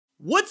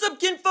What's up,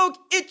 kinfolk?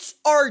 It's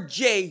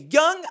RJ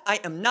Young. I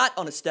am not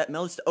on a step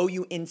mill. It's the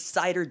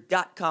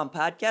OUinsider.com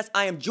podcast.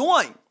 I am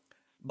joined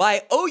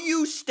by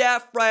OU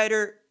staff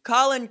writer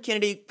Colin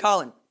Kennedy.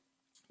 Colin,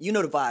 you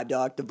know the vibe,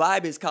 dog. The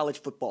vibe is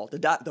college football. The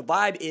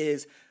vibe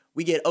is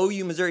we get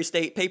OU Missouri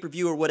State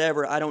pay-per-view or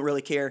whatever. I don't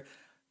really care.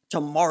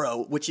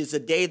 Tomorrow, which is a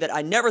day that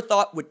I never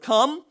thought would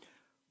come.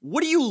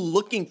 What are you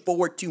looking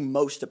forward to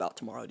most about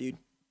tomorrow, dude?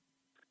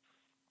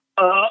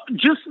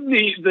 Just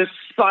the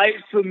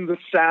sights and the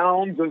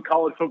sounds of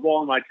college football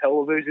on my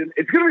television.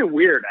 It's going to be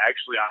weird,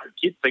 actually. I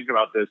keep thinking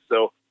about this.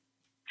 So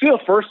it's the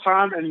first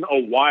time in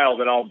a while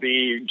that I'll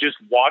be just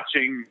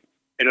watching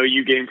an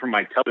OU game from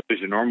my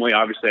television. Normally,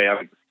 obviously,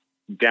 I'm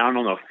down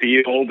on the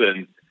field,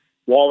 and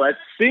while that's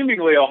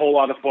seemingly a whole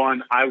lot of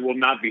fun, I will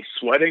not be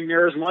sweating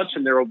near as much,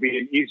 and there will be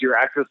an easier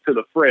access to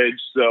the fridge.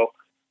 So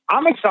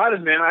I'm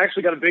excited, man. I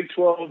actually got a Big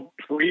 12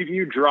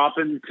 preview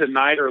dropping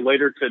tonight or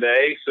later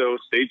today, so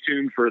stay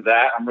tuned for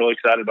that. I'm really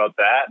excited about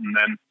that. And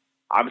then,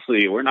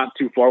 obviously, we're not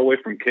too far away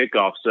from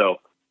kickoff, so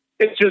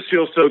it just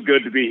feels so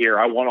good to be here.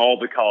 I want all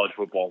the college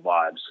football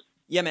vibes.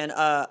 Yeah, man.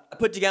 I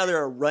put together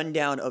a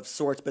rundown of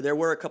sorts, but there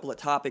were a couple of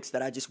topics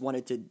that I just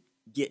wanted to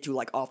get to,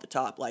 like, off the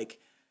top. Like,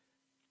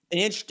 an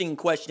interesting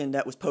question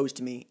that was posed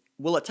to me: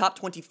 will a top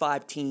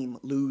 25 team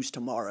lose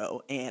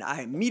tomorrow? And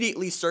I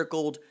immediately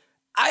circled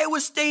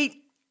Iowa State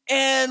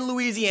and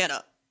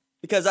Louisiana,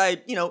 because I,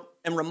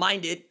 am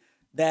reminded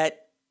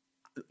that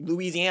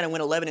Louisiana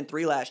went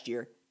 11-3 last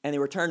year, and they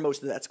returned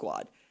most of that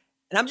squad.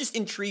 And I'm just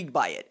intrigued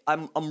by it.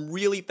 I'm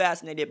really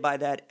fascinated by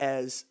that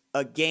as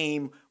a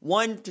game.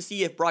 One, to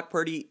see if Brock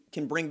Purdy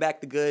can bring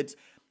back the goods,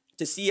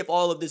 to see if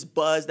all of this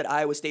buzz that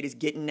Iowa State is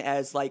getting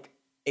as like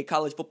a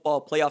college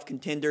football playoff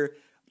contender,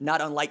 not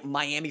unlike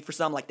Miami for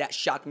some, like that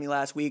shocked me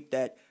last week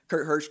that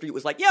Kurt Herbstreit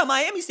was like, yeah,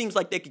 Miami seems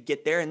like they could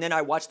get there. And then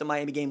I watched the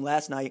Miami game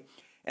last night,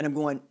 and I'm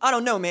going, I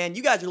don't know, man.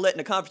 You guys are letting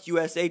the Conference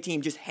USA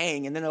team just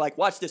hang. And then they're like,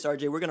 watch this,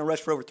 RJ. We're going to rush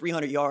for over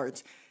 300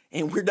 yards,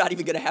 and we're not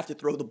even going to have to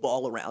throw the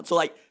ball around. So,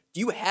 like, do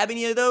you have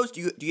any of those?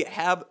 Do you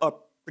have a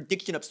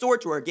prediction of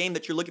sorts or a game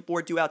that you're looking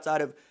forward to outside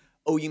of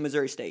OU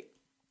Missouri State?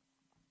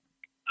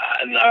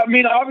 I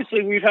mean,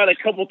 obviously, we've had a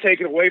couple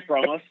taken away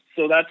from us,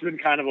 so that's been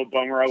kind of a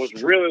bummer. I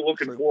was really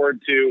looking forward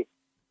to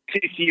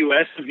TCU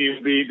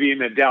SMU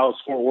being a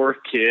Dallas-Fort Worth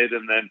kid,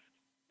 and then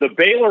the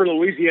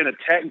Baylor-Louisiana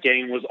Tech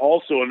game was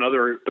also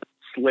another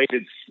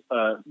slated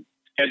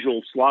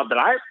scheduled slot that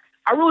I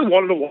really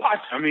wanted to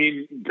watch. I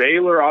mean,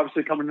 Baylor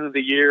obviously coming into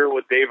the year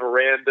with Dave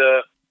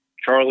Aranda,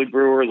 Charlie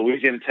Brewer.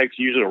 Louisiana Tech's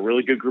usually a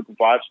really good group of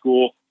five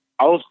school.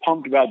 I was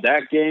pumped about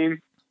that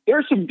game. There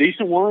are some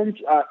decent ones.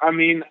 I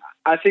mean,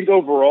 I think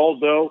overall,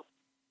 though,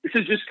 this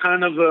is just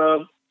kind of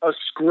a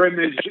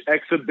scrimmage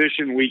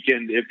exhibition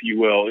weekend, if you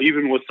will,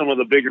 even with some of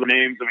the bigger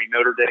names. I mean,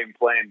 Notre Dame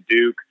playing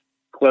Duke,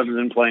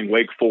 Clemson playing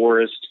Wake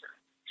Forest,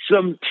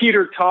 some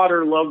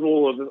teeter-totter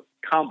level of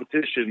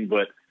competition,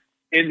 but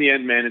in the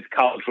end, man, it's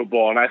college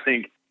football. And I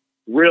think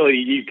really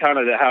you kind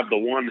of have the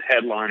one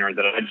headliner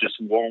that I just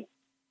won't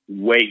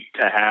wait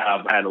to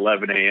have at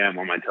 11 a.m.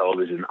 on my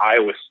television: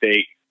 Iowa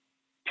State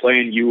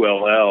playing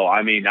ULL.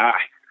 I mean, I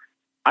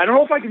don't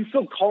know if I can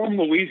still call them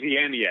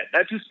Louisiana yet.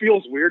 That just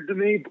feels weird to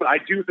me, but I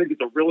do think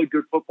it's a really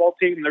good football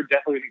team, and they're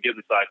definitely going to give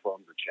the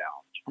Cyclones a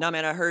challenge. No,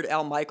 man, I heard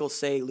Al Michaels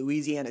say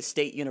Louisiana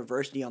State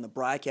University on the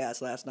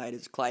broadcast last night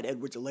as Clyde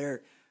Edwards-Helaire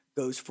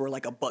goes for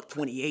like a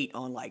 $128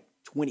 on like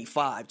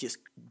 25, just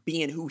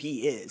being who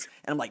he is.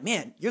 And I'm like,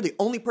 man, you're the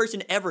only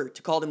person ever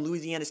to call them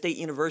Louisiana State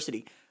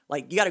University.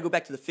 Like, you got to go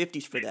back to the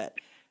 50s for that.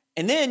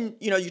 And then,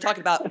 you're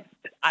talking about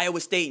Iowa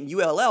State and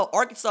ULL.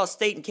 Arkansas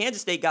State and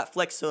Kansas State got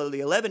flexed to the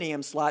 11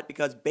 a.m. slot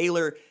because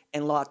Baylor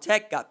and La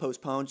Tech got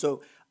postponed.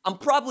 So I'm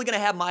probably going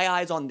to have my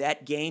eyes on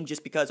that game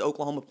just because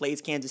Oklahoma plays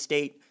Kansas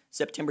State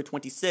September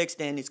 26th,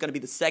 and it's going to be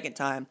the second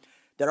time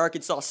that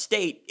Arkansas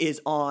State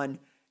is on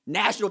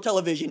national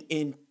television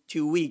in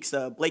 2 weeks.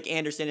 Blake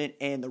Anderson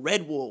and the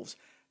Red Wolves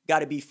got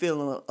to be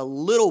feeling a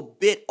little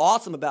bit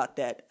awesome about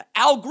that.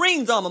 Al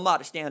Green's alma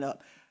mater, stand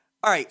up.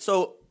 All right,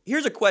 so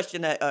here's a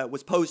question that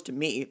was posed to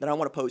me that I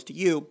want to pose to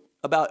you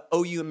about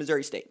OU and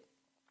Missouri State.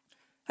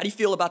 How do you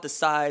feel about the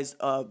size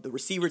of the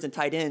receivers and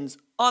tight ends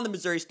on the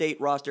Missouri State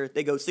roster?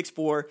 They go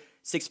 6'4",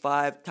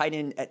 6'5", tight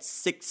end at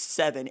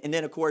 6'7". And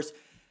then, of course,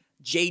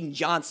 Jaden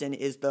Johnson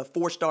is the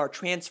four-star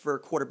transfer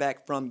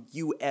quarterback from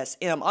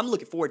USM. I'm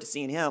looking forward to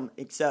seeing him,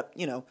 except,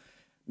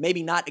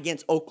 maybe not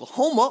against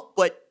Oklahoma,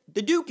 but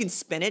the dude can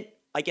spin it.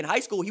 Like in high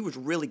school, he was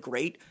really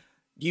great.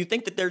 Do you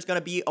think that there's going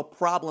to be a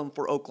problem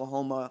for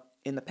Oklahoma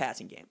in the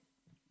passing game?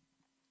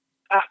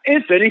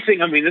 If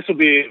anything, I mean, this will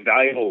be a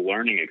valuable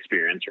learning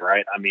experience,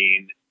 right? I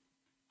mean,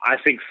 I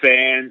think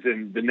fans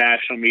and the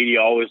national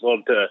media always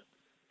love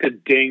to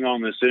ding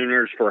on the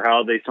Sooners for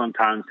how they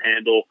sometimes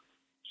handle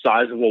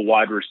sizable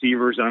wide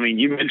receivers. And I mean,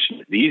 you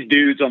mentioned these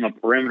dudes on the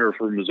perimeter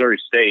for Missouri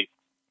State.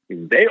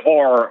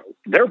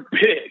 They're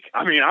big.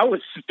 I mean, I was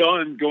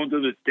stunned going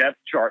through this depth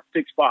chart: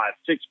 6'5",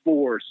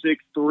 6'4",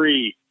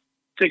 6'3",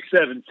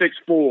 6'7",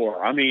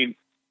 6'4". I mean,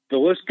 the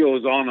list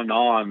goes on and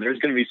on. There's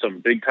going to be some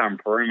big-time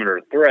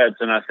perimeter threats,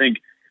 and I think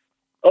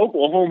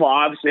Oklahoma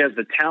obviously has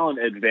the talent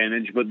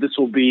advantage, but this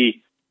will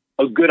be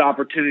a good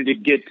opportunity to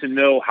get to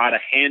know how to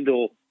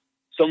handle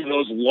some of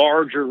those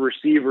larger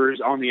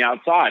receivers on the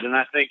outside. And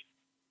I think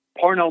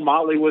Parnell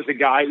Motley was a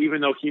guy,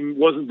 even though he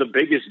wasn't the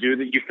biggest dude,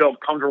 that you felt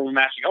comfortable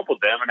matching up with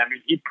them. And I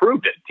mean, he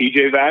proved it.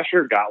 TJ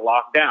Vasher got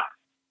locked down.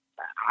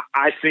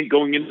 I think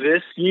going into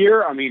this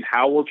year, I mean,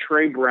 how will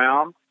Trey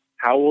Brown,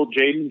 how will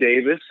Jaden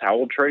Davis, how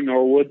will Trey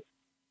Norwood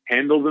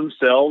handle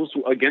themselves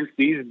against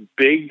these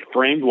big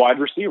framed wide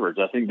receivers?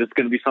 I think that's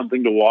going to be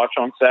something to watch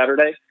on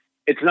Saturday.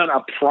 It's not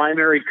a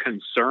primary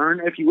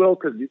concern, if you will,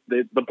 because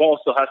the ball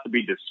still has to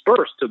be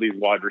dispersed to these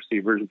wide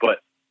receivers. But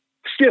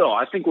still,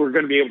 I think we're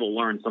going to be able to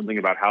learn something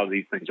about how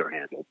these things are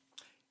handled.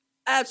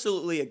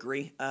 Absolutely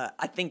agree.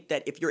 I think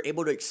that if you're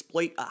able to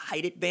exploit a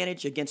height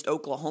advantage against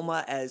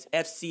Oklahoma, as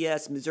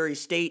FCS Missouri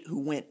State, who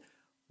went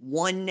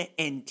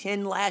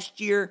 1-10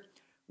 last year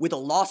with a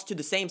loss to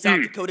the same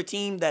South Dakota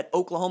team that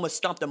Oklahoma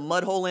stomped a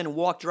mud hole in and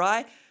walked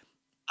dry,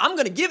 I'm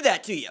going to give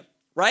that to you,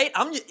 right?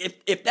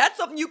 If that's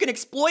something you can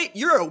exploit,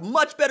 you're a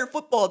much better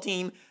football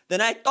team than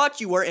I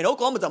thought you were, and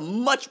Oklahoma's a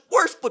much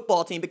worse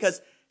football team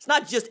because it's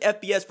not just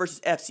FBS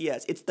versus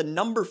FCS. It's the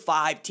number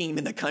 5 team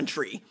in the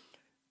country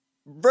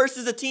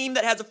versus a team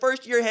that has a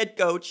first-year head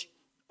coach,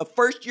 a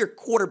first-year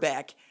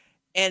quarterback,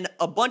 and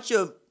a bunch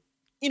of,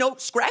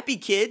 scrappy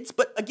kids.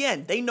 But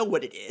again, they know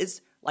what it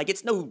is. Like,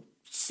 it's no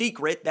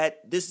secret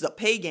that this is a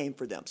pay game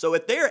for them. So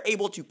if they're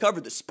able to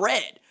cover the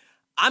spread,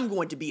 I'm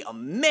going to be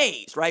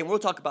amazed, right? And we'll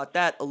talk about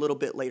that a little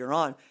bit later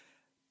on.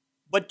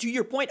 But to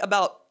your point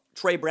about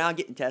Trey Brown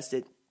getting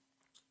tested,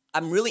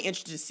 I'm really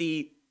interested to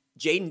see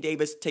Jaden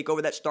Davis take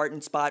over that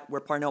starting spot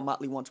where Parnell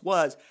Motley once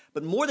was.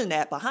 But more than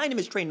that, behind him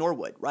is Trey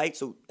Norwood, right?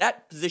 So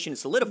that position is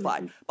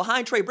solidified. Mm-hmm.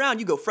 Behind Trey Brown,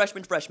 you go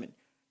freshman.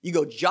 You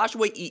go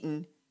Joshua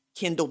Eaton,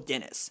 Kendall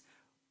Dennis.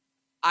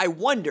 I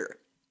wonder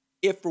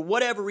if for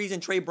whatever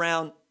reason Trey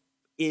Brown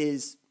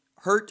is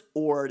hurt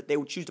or they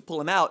would choose to pull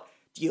him out,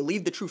 do you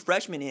leave the true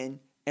freshman in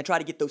and try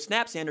to get those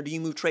snaps in, or do you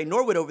move Trey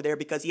Norwood over there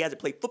because he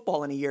hasn't played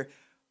football in a year?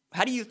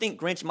 How do you think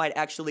Grinch might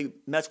actually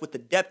mess with the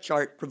depth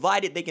chart,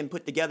 provided they can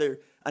put together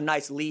a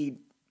nice lead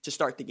to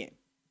start the game?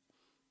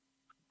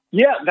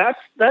 Yeah,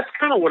 that's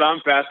kind of what I'm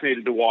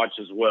fascinated to watch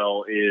as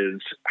well,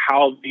 is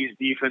how these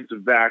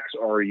defensive backs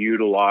are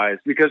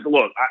utilized. Because,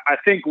 look, I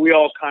think we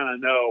all kind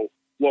of know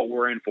what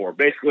we're in for.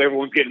 Basically,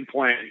 everyone's getting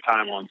playing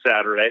time on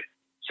Saturday.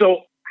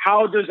 So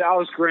how does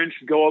Alex Grinch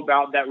go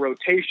about that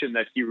rotation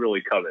that he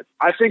really covets?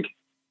 I think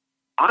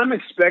I'm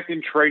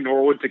expecting Trey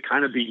Norwood to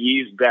kind of be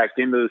eased back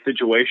into the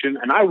situation,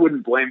 and I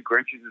wouldn't blame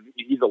Grinch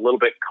if he's a little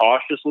bit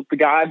cautious with the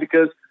guy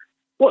because,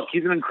 look,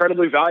 he's an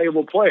incredibly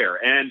valuable player.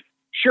 And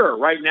sure,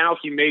 right now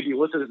he may be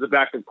listed as a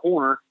backup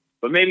corner,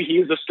 but maybe he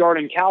is a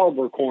starting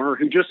caliber corner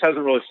who just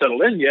hasn't really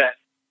settled in yet.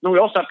 And we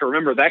also have to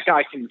remember that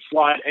guy can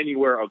slide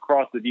anywhere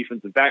across the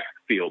defensive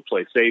backfield,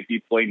 play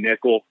safety, play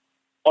nickel.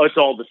 It's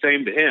all the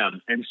same to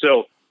him. And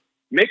so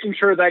making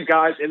sure that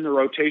guy's in the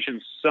rotation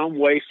some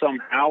way,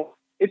 somehow,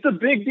 it's a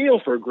big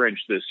deal for Grinch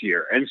this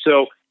year. And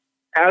so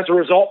as a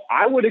result,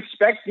 I would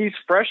expect these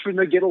freshmen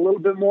to get a little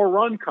bit more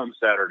run come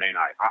Saturday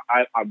night.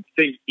 I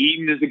think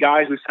Eaton is a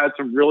guy who's had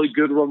some really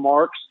good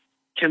remarks.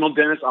 Kendall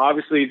Dennis,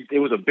 obviously, it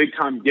was a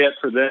big-time get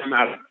for them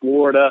out of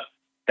Florida,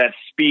 that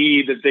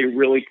speed that they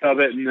really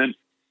covet. And then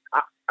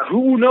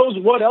who knows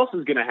what else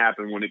is going to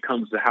happen when it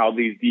comes to how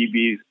these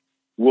DBs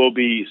will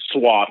be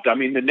swapped. I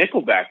mean, the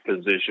nickelback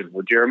position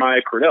with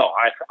Jeremiah Cradell,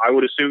 I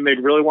would assume they'd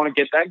really want to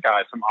get that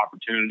guy some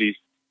opportunities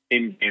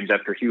in games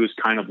after he was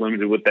kind of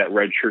limited with that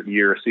redshirt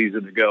year a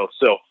season ago.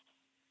 So,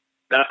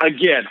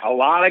 again, a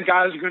lot of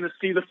guys are going to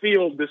see the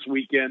field this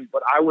weekend,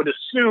 but I would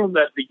assume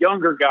that the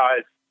younger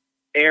guys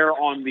err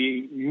on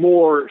the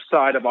more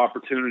side of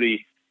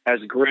opportunity as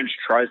Grinch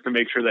tries to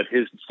make sure that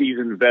his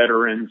seasoned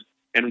veterans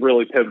and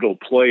really pivotal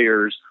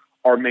players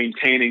are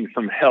maintaining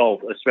some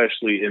health,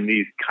 especially in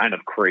these kind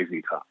of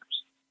crazy times.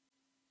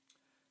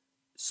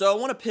 So I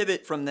want to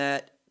pivot from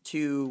that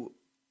to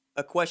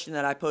a question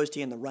that I posed to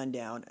you in the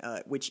rundown,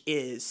 which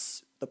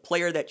is the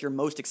player that you're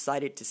most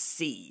excited to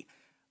see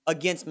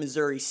against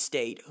Missouri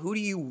State. Who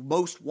do you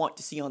most want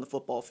to see on the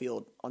football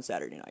field on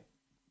Saturday night?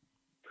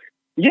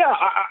 Yeah,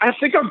 I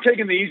think I'm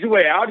taking the easy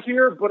way out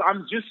here, but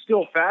I'm just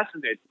still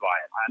fascinated by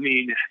it. I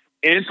mean,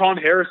 Anton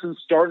Harrison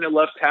starting at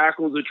left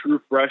tackle as a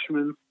true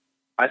freshman.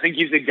 I think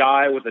he's a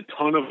guy with a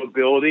ton of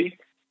ability.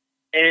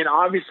 And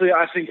obviously,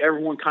 I think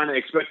everyone kind of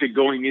expected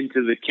going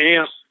into the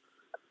camp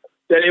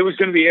that it was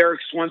going to be Eric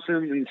Swenson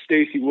and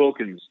Stacey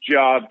Wilkins'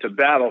 job to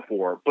battle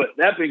for. But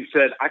that being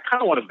said, I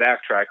kind of want to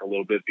backtrack a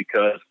little bit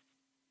because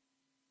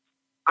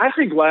I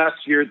think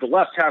last year the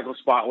left tackle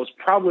spot was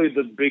probably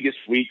the biggest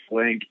weak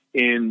link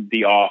in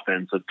the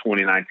offense of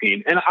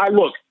 2019. And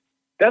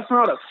that's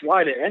not a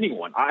slight at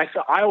anyone. I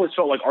always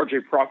felt like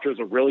R.J. Proctor was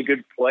a really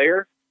good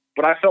player,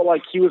 but I felt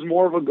like he was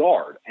more of a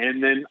guard.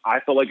 And then I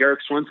felt like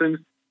Eric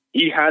Swenson,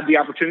 he had the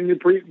opportunity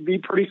to be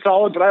pretty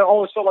solid, but I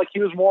always felt like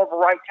he was more of a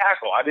right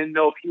tackle. I didn't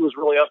know if he was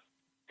really up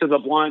to the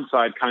blind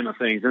side kind of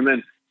things. And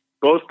then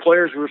both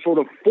players were sort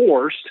of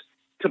forced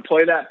to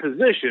play that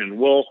position.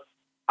 Well,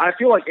 I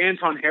feel like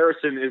Anton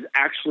Harrison is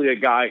actually a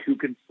guy who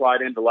can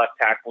slide into left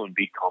tackle and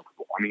be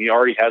comfortable. I mean, he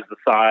already has the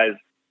size,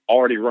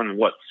 already running,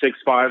 6'5",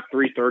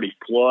 330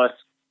 plus,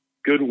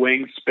 good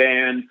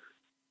wingspan,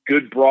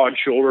 good broad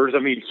shoulders. I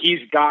mean, he's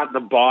got the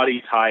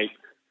body type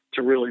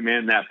to really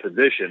man that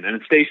position.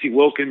 And Stacey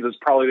Wilkins is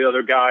probably the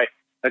other guy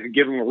that could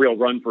give him a real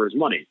run for his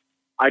money.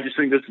 I just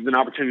think this is an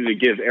opportunity to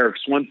give Eric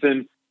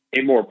Swenson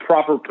a more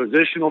proper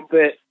positional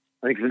fit.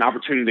 I think it's an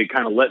opportunity to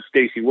kind of let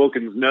Stacey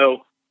Wilkins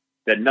know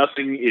that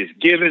nothing is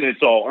given,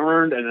 it's all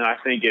earned. And then I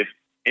think if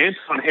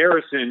Anton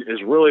Harrison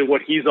is really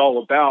what he's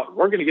all about,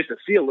 we're going to get to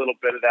see a little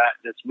bit of that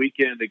this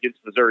weekend against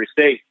Missouri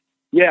State.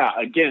 Yeah,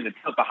 again, it's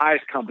not the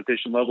highest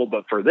competition level,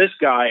 but for this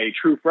guy, a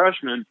true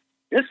freshman,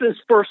 this is his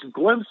first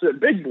glimpse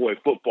at big boy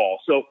football.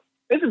 So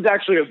this is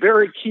actually a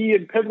very key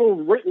and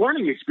pivotal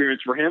learning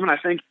experience for him. And I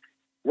think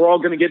we're all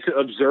going to get to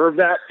observe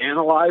that,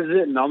 analyze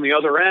it, and on the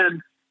other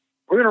end,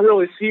 we're going to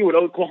really see what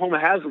Oklahoma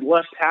has at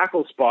left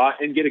tackle spot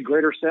and get a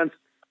greater sense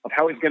of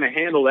how he's going to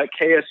handle that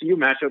KSU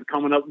matchup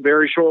coming up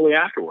very shortly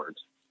afterwards.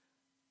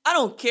 I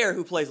don't care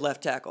who plays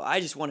left tackle. I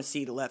just want to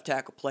see the left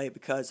tackle play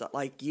because,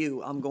 like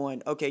you, I'm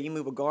going, okay, you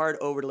move a guard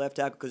over to left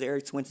tackle because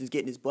Eric Swenson's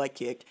getting his butt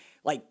kicked.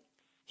 Like,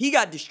 he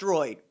got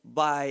destroyed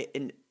by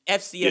an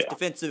FCS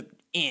defensive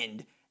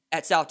end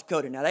at South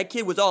Dakota. Now, that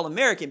kid was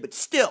All-American, but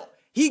still,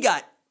 he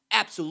got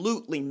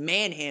absolutely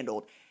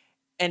manhandled.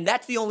 And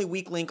that's the only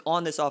weak link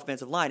on this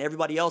offensive line.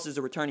 Everybody else is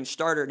a returning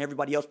starter, and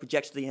everybody else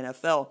projects to the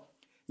NFL.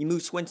 You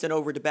move Swenson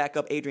over to back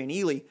up Adrian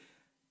Ely,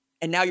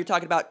 and now you're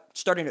talking about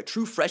starting a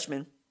true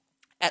freshman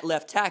at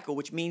left tackle,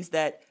 which means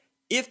that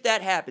if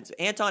that happens,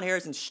 Anton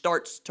Harrison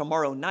starts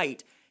tomorrow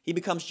night, he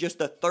becomes just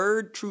the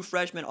third true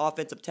freshman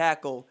offensive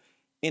tackle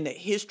in the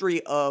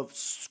history of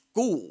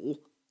school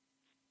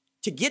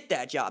to get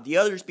that job. The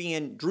others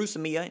being Drew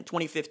Samia in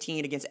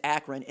 2015 against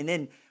Akron, and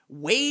then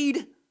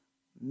Wade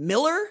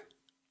Miller.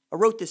 I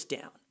wrote this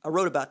down. I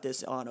wrote about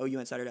this on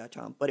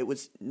OUinsider.com, but it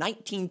was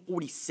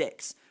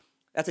 1946.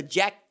 That's a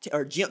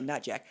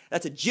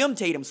That's a Jim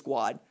Tatum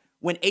squad.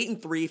 Went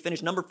 8-3,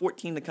 finished number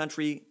 14 in the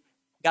country,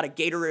 got a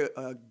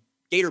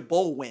Gator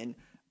Bowl win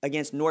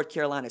against North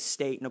Carolina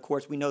State. And of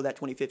course, we know that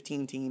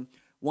 2015 team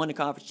won the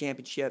conference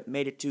championship,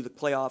 made it to the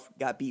playoff,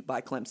 got beat by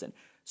Clemson.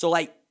 So,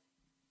 like,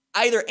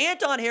 either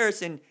Anton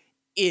Harrison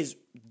is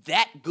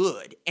that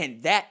good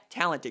and that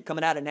talented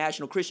coming out of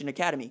National Christian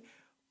Academy,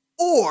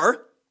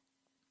 or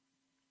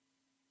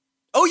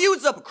OU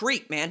is up a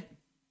creek, man.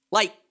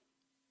 Like,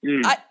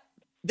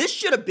 this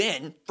should have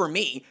been, for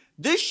me,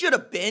 this should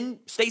have been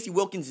Stacey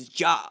Wilkins'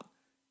 job.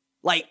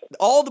 Like,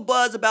 all the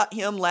buzz about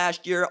him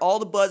last year, all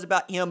the buzz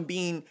about him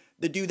being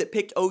the dude that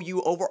picked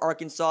OU over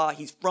Arkansas.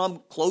 He's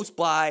from close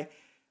by.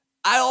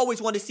 I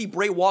always wanted to see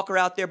Bray Walker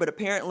out there, but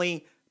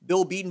apparently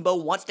Bill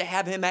Bedenbaugh wants to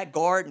have him at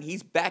guard, and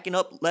he's backing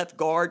up left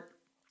guard.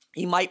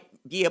 He might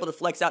be able to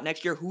flex out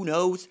next year. Who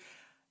knows?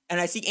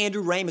 And I see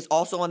Andrew Rame is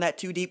also on that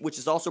 2 deep, which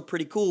is also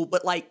pretty cool.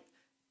 But, like,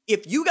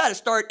 if you got to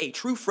start a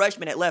true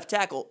freshman at left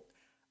tackle,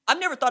 I've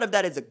never thought of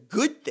that as a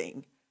good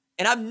thing.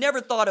 And I've never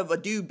thought of a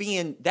dude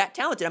being that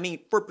talented. I mean,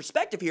 for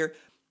perspective here,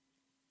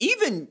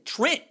 even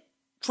Trent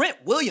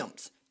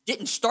Williams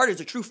didn't start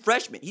as a true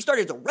freshman. He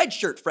started as a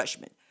redshirt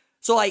freshman.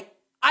 So, like,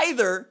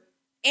 either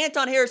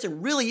Anton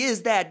Harrison really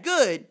is that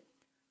good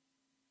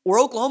or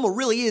Oklahoma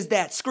really is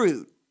that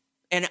screwed.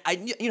 And I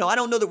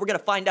don't know that we're going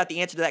to find out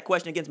the answer to that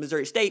question against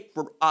Missouri State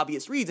for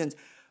obvious reasons,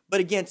 but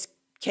against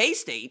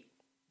K-State,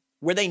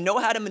 where they know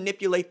how to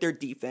manipulate their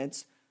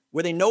defense,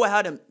 where they know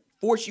how to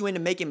force you into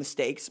making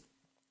mistakes,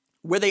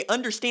 where they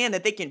understand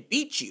that they can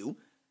beat you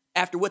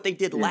after what they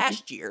did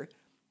last year.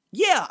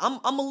 Yeah,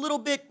 I'm a little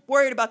bit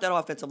worried about that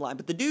offensive line,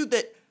 but the dude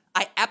that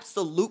I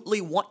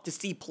absolutely want to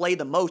see play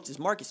the most is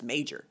Marcus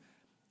Major.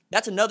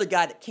 That's another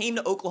guy that came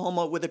to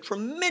Oklahoma with a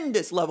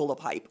tremendous level of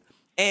hype.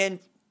 And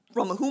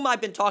from whom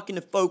I've been talking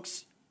to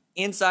folks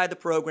inside the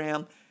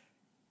program,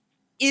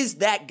 is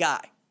that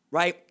guy,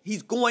 right?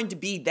 He's going to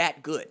be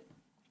that good.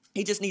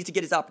 He just needs to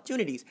get his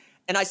opportunities.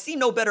 And I see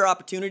no better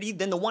opportunity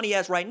than the one he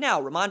has right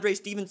now. Ramondre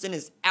Stevenson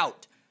is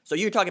out. So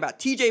you're talking about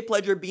TJ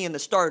Pledger being the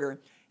starter,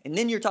 and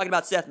then you're talking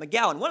about Seth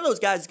McGowan. One of those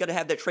guys is going to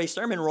have that Trey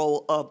Sermon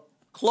role of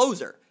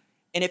closer.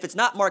 And if it's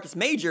not Marcus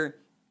Major,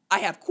 I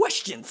have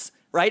questions,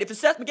 right? If it's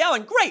Seth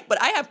McGowan, great,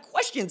 but I have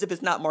questions if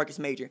it's not Marcus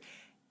Major.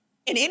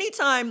 And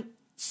anytime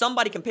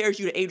somebody compares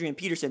you to Adrian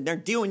Peterson, they're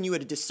doing you a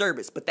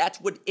disservice, but that's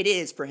what it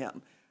is for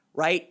him,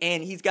 right?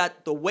 And he's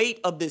got the weight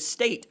of this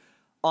state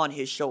on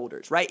his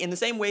shoulders, right? In the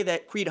same way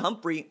that Creed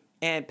Humphrey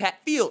and Pat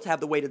Fields have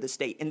the weight of the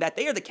state, and that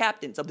they are the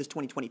captains of this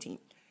 2020 team.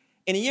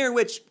 In a year in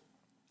which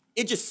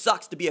it just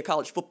sucks to be a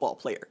college football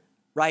player,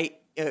 right?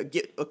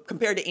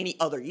 Compared to any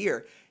other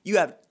year. You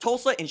have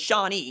Tulsa and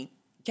Shawnee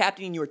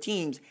captaining your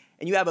teams,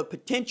 and you have a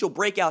potential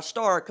breakout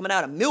star coming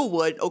out of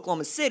Millwood,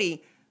 Oklahoma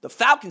City, the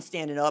Falcons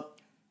standing up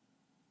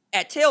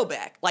at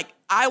tailback. Like,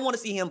 I want to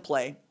see him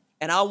play,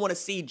 and I want to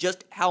see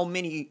just how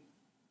many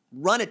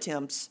run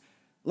attempts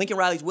Lincoln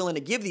Riley's willing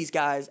to give these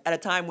guys at a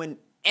time when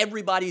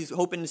everybody's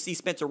hoping to see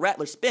Spencer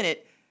Rattler spin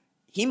it.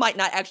 He might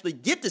not actually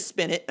get to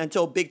spin it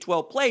until Big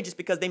 12 play just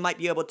because they might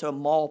be able to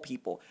maul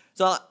people.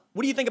 So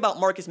What do you think about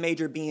Marcus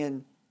Major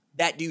being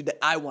that dude that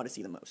I want to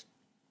see the most?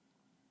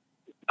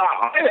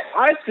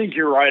 I think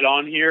you're right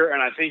on here,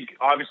 and I think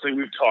obviously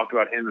we've talked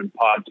about him in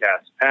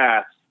podcasts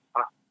past.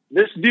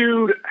 This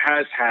dude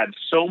has had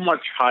so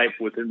much hype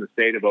within the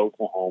state of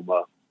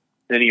Oklahoma.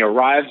 Then he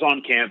arrives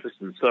on campus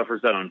and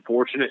suffers that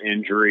unfortunate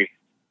injury.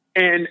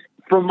 And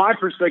from my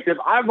perspective,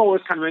 I've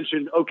always kind of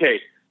mentioned, okay,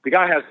 the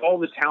guy has all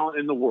the talent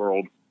in the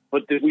world,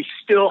 but that we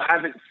still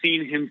haven't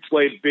seen him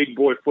play big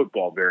boy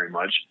football very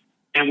much.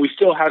 And we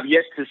still have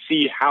yet to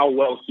see how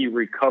well he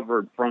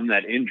recovered from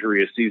that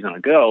injury a season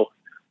ago.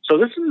 So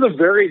this is a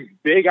very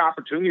big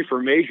opportunity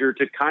for Major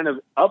to kind of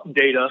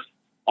update us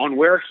on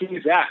where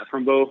he's at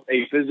from both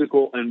a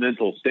physical and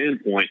mental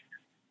standpoint.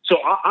 So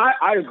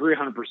I agree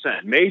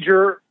 100%.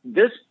 Major,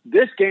 this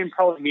game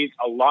probably means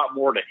a lot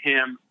more to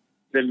him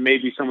than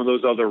maybe some of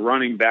those other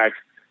running backs.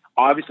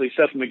 Obviously,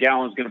 Seth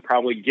McGowan is going to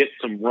probably get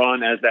some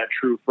run as that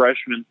true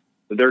freshman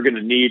that they're going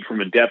to need from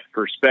a depth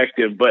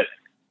perspective. But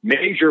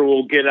Major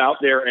will get out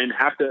there and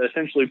have to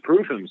essentially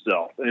prove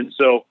himself. And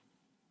so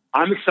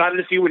I'm excited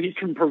to see what he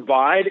can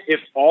provide. If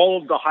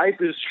all of the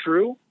hype is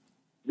true,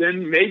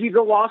 then maybe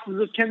the losses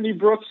of Kennedy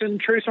Brooks and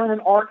Trey Sermon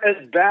aren't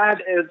as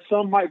bad as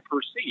some might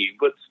perceive.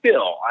 But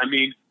still, I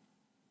mean,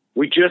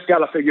 we just got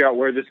to figure out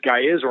where this guy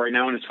is right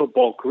now in his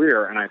football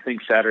career, and I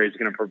think Saturday is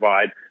going to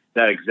provide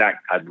that exact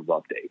type of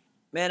update.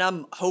 Man,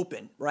 I'm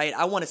hoping, right?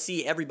 I want to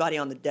see everybody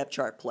on the depth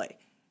chart play.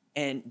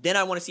 And then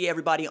I want to see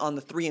everybody on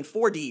the 3 and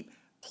 4 deep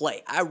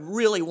play. I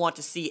really want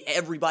to see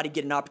everybody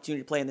get an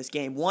opportunity to play in this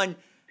game. One,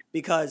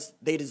 because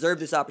they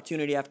deserve this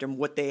opportunity after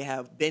what they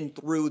have been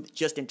through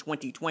just in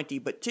 2020.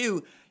 But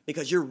two,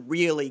 because you're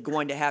really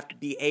going to have to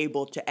be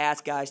able to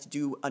ask guys to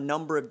do a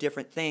number of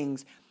different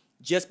things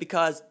just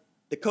because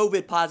the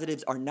COVID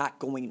positives are not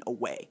going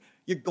away.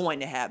 You're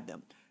going to have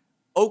them.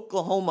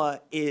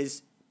 Oklahoma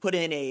is put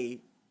in a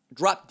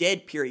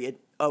drop-dead period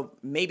of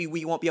maybe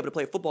we won't be able to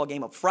play a football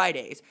game on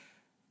Fridays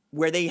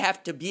where they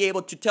have to be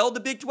able to tell the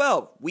Big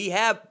 12, we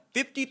have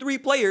 53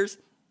 players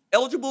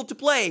eligible to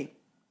play,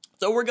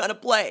 so we're going to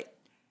play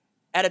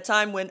at a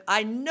time when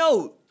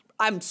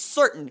I'm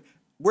certain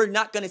we're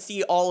not going to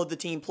see all of the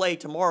team play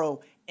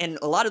tomorrow, and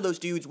a lot of those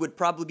dudes would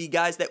probably be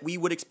guys that we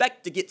would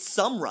expect to get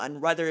some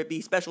run, whether it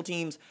be special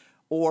teams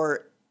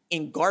or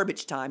in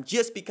garbage time,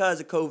 just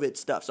because of COVID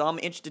stuff. So I'm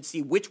interested to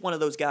see which one of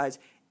those guys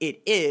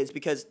it is,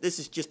 because this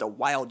is just a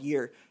wild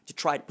year to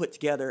try to put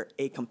together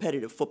a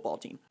competitive football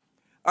team.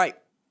 All right,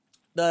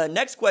 the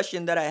next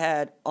question that I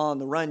had on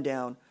the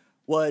rundown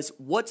was,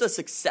 what's a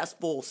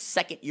successful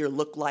second year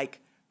look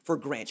like for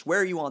Grinch? Where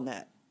are you on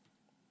that?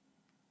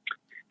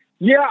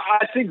 Yeah,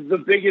 I think the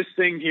biggest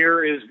thing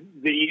here is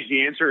the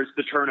easy answer. It's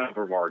the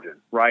turnover margin,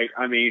 right?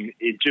 I mean,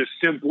 it just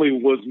simply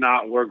was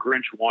not where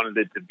Grinch wanted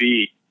it to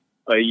be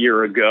a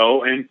year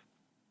ago. And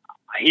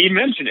he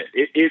mentioned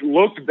it. It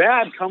looked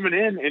bad coming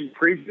in and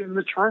previewing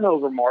the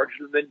turnover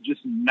margin and then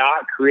just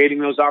not creating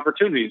those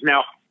opportunities.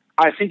 Now,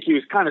 I think he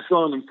was kind of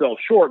selling himself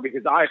short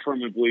because I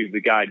firmly believe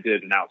the guy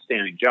did an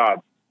outstanding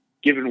job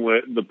given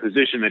the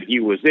position that he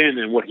was in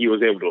and what he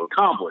was able to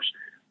accomplish.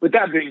 But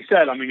that being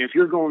said, I mean, if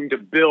you're going to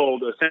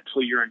build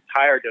essentially your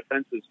entire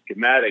defensive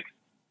schematics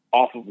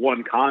off of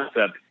one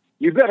concept,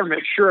 you better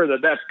make sure that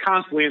that's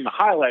constantly in the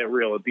highlight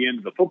reel at the end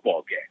of the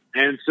football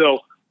game. And so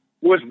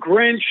with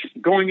Grinch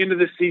going into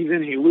the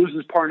season, he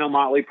loses Parnell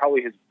Motley,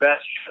 probably his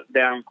best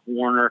shutdown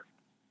corner.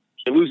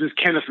 He loses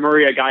Kenneth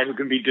Murray, a guy who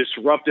can be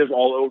disruptive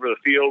all over the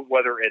field,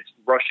 whether it's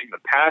rushing the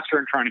passer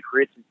and trying to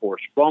create some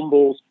forced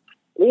fumbles,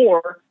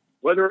 or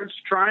whether it's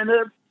trying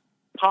to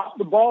pop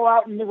the ball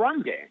out in the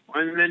run game.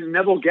 And then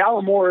Neville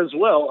Gallimore as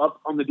well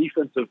up on the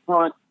defensive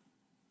front.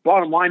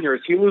 Bottom line here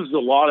is he loses a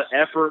lot of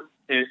effort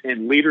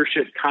and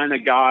leadership kind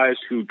of guys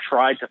who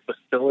tried to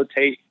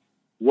facilitate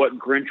what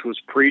Grinch was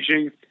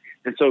preaching.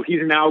 And so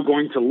he's now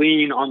going to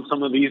lean on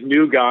some of these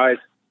new guys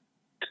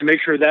to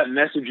make sure that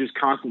message is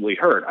constantly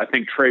heard. I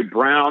think Trey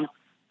Brown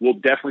will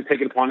definitely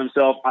take it upon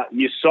himself.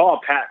 You saw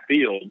Pat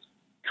Fields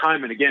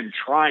time and again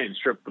try and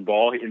strip the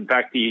ball. In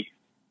fact, he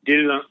did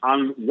it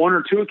on one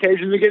or two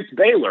occasions against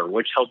Baylor,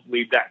 which helped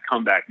lead that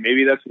comeback.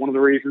 Maybe that's one of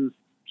the reasons,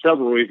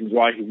 several reasons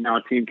why he's now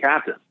team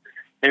captain.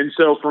 And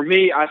so for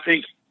me, I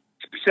think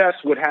success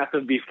would have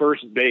to be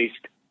first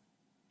based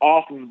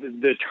off of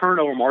the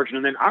turnover margin.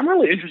 And then I'm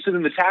really interested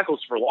in the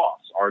tackles for loss,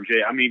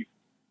 RJ. I mean,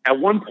 at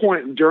one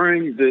point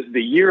during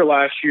the year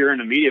last year in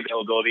the media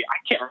availability, I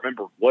can't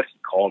remember what he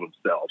called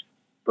himself,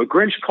 but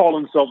Grinch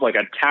called himself like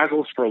a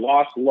tackles for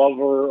loss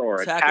lover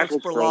or a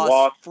tackles for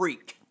loss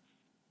freak.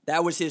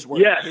 That was his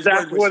word. Yes, his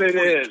that's word what it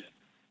freak. is.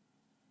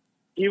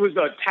 He was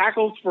a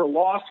tackles for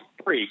loss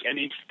freak, and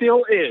he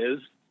still is.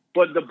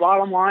 But the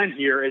bottom line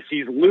here is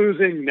he's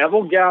losing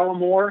Neville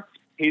Gallimore.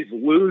 He's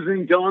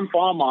losing Dylan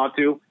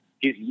Falmatu.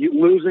 He's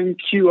losing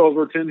Q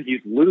Overton.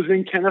 He's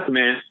losing Kenneth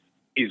Mann.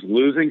 He's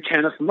losing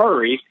Kenneth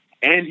Murray.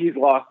 And he's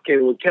lost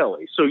Caleb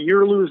Kelly. So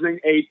you're losing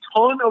a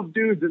ton of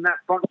dudes in that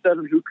front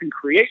seven who can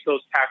create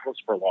those tackles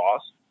for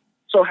loss.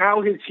 So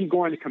how is he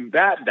going to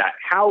combat that?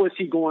 How is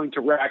he going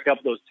to rack up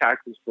those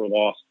tackles for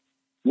loss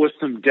with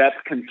some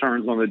depth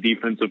concerns on the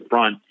defensive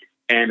front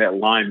and at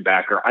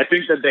linebacker. I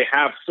think that they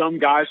have some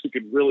guys who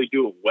can really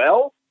do it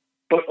well,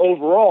 but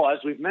overall, as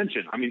we've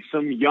mentioned, I mean,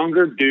 some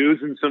younger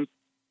dudes and some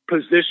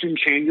position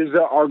changes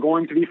that are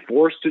going to be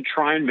forced to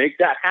try and make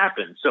that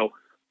happen. So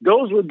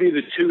those would be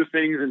the two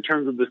things in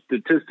terms of the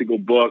statistical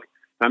book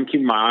I'm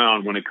keeping my eye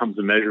on when it comes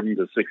to measuring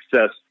the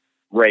success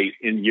rate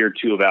in year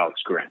 2 of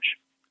Alex Grinch.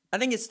 I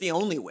think it's the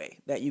only way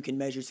that you can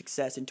measure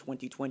success in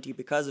 2020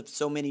 because of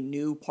so many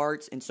new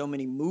parts and so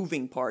many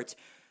moving parts.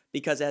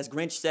 Because as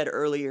Grinch said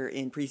earlier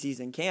in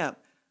preseason camp,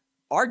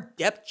 our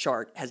depth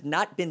chart has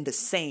not been the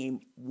same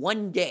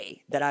one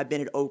day that I've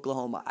been at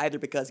Oklahoma, either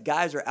because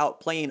guys are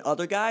out playing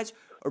other guys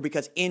or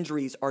because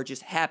injuries are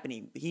just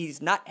happening.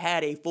 He's not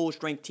had a full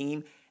strength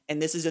team,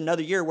 and this is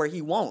another year where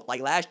he won't. Like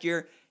last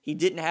year, he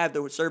didn't have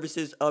the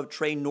services of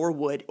Trey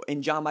Norwood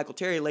and John Michael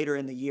Terry later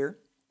in the year.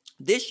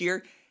 This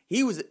year,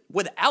 he was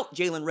without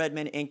Jalen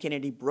Redmond and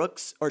Kennedy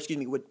Brooks, let's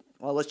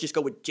just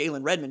go with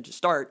Jalen Redmond to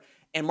start,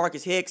 and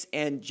Marcus Hicks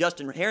and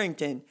Justin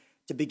Harrington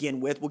to begin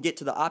with. We'll get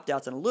to the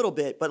opt-outs in a little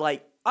bit, but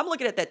I'm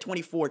looking at that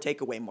 24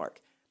 takeaway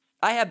mark.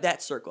 I have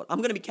that circled. I'm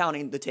going to be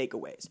counting the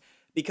takeaways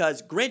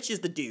because Grinch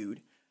is the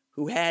dude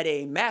who had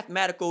a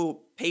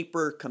mathematical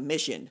paper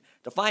commissioned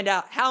to find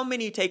out how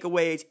many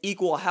takeaways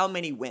equal how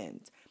many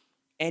wins.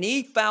 And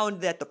he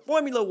found that the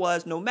formula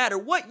was no matter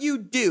what you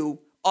do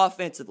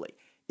offensively,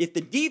 if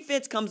the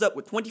defense comes up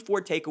with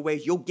 24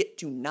 takeaways, you'll get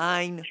to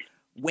 9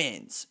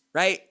 wins,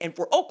 right? And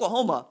for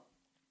Oklahoma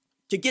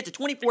to get to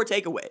 24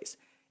 takeaways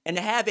and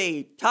to have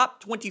a top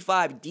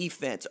 25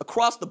 defense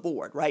across the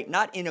board, right?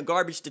 Not in a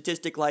garbage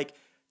statistic like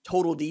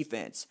total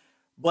defense,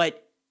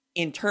 but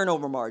in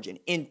turnover margin,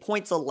 in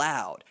points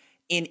allowed,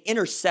 in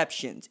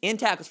interceptions, in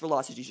tackles for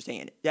loss, as you're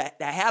saying,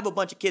 that have a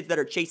bunch of kids that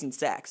are chasing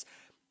sacks.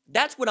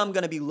 That's what I'm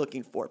going to be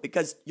looking for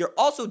because you're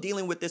also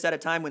dealing with this at a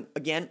time when,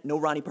 again, no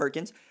Ronnie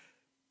Perkins.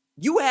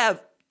 You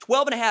have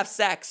 12 and a half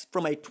sacks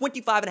from a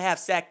 25 and a half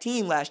sack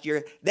team last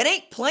year that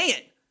ain't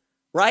playing,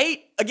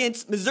 right?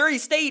 Against Missouri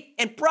State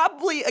and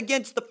probably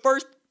against the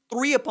first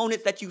 3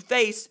 opponents that you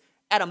face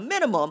at a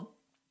minimum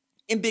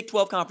in Big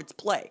 12 conference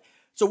play.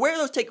 So where are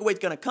those takeaways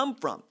going to come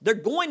from? They're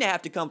going to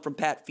have to come from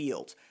Pat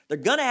Fields. They're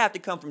going to have to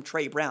come from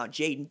Trey Brown,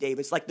 Jaden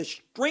Davis. Like the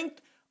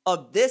strength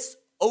of this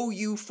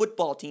OU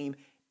football team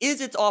is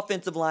its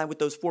offensive line with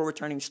those 4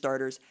 returning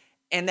starters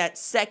and that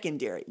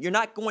secondary. You're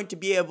not going to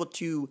be able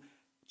to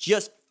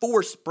just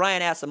force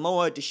Brian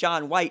Asamoah,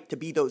 Deshaun White to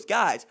be those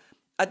guys.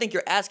 I think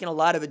you're asking a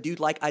lot of a dude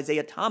like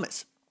Isaiah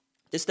Thomas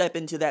to step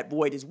into that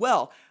void as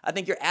well. I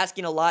think you're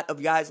asking a lot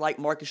of guys like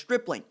Marcus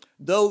Stripling.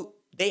 Though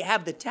they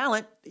have the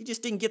talent, they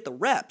just didn't get the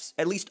reps,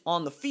 at least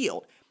on the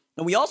field.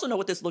 And we also know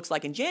what this looks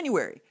like in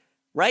January,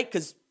 right?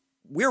 Because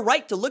we're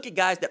right to look at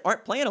guys that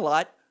aren't playing a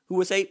lot who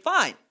will say,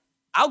 fine,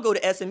 I'll go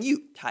to SMU,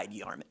 Ty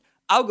Armand.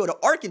 I'll go to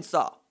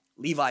Arkansas,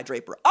 Levi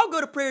Draper. I'll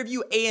go to Prairie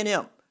View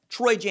A&M,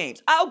 Troy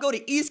James. I'll go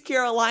to East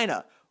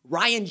Carolina,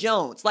 Ryan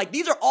Jones. Like,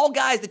 these are all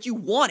guys that you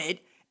wanted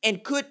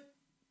and could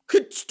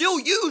still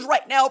use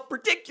right now,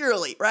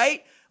 particularly,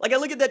 right? Like, I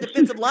look at that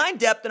defensive line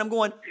depth and I'm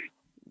going,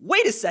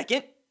 wait a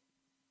second.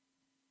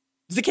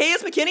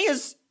 Zacchaeus McKinney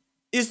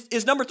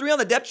is number 3 on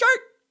the depth chart?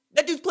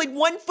 That dude's played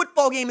 1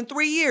 football game in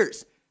 3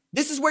 years.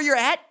 This is where you're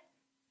at?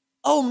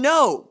 Oh,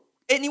 no.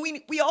 And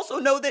we also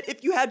know that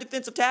if you have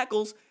defensive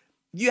tackles,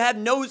 you have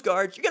nose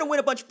guards, you're going to win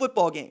a bunch of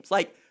football games.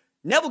 Like,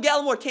 Neville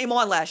Gallimore came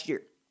on last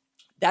year.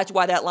 That's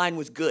why that line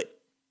was good,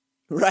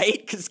 right?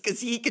 Because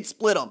he could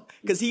split them,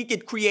 because he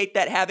could create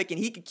that havoc, and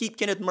he could keep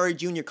Kenneth Murray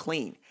Jr.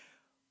 clean.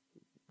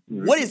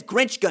 What is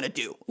Grinch going to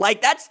do?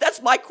 Like,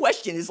 that's my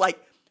question is like,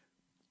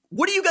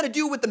 what are you going to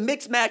do with the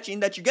mix matching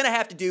that you're going to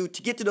have to do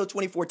to get to those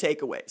 24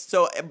 takeaways?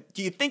 So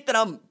do you think that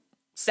I'm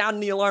sounding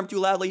the alarm too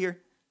loudly here?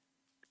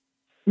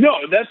 No,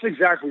 that's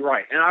exactly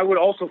right. And I would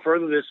also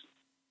further this,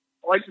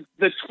 like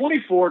the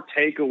 24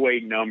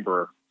 takeaway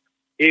number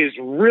is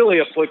really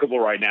applicable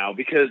right now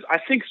because I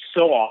think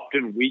so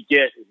often we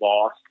get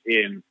lost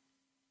in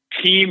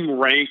team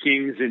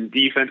rankings and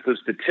defensive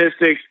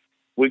statistics.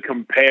 We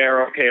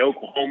compare, okay,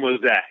 Oklahoma's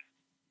at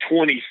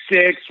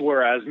 26,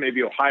 whereas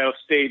maybe Ohio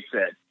State's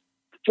at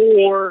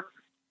 4.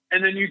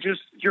 And then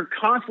you're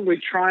constantly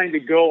trying to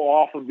go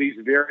off of these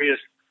various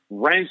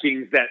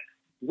rankings that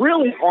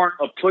really aren't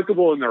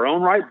applicable in their own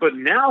right, but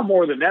now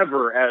more than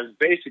ever, as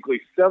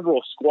basically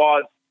several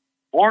squads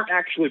aren't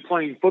actually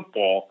playing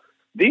football,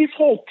 these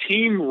whole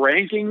team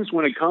rankings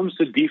when it comes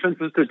to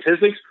defensive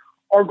statistics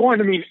are going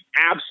to mean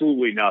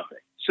absolutely nothing.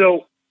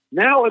 So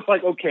now it's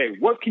like, okay,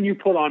 what can you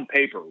put on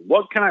paper?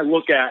 What can I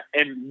look at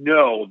and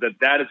know that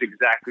that is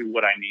exactly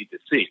what I need to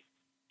see?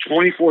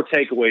 24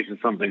 takeaways is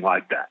something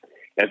like that.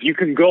 If you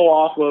can go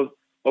off of,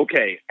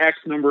 okay, X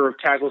number of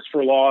tackles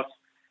for loss,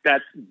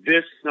 that's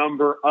this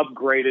number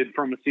upgraded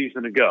from a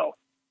season ago,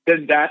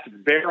 then that's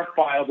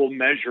verifiable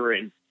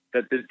measuring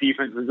that this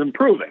defense is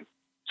improving.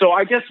 So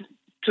I guess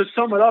to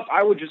sum it up,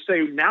 I would just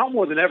say now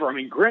more than ever, I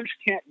mean, Grinch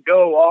can't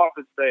go off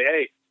and say,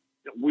 hey,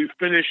 we've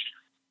finished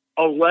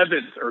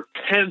 11th or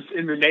 10th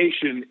in the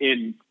nation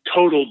in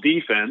total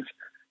defense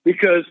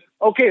because,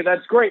 okay,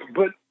 that's great.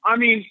 But, I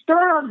mean, there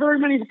aren't very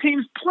many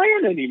teams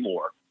playing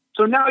anymore.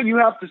 So now you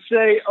have to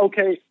say,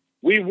 okay,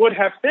 we would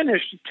have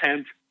finished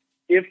 10th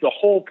if the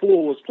whole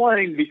pool was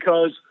playing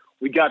because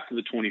we got to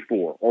the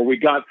 24 or we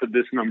got to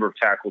this number of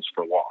tackles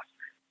for loss.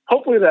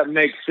 Hopefully that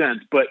makes sense,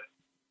 but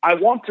I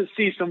want to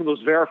see some of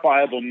those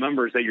verifiable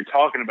numbers that you're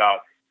talking about.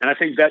 And I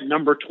think that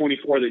number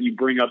 24 that you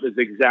bring up is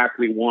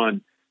exactly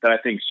one that I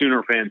think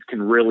Sooner fans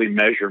can really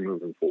measure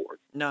moving forward.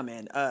 No,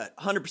 man,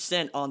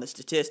 100% on the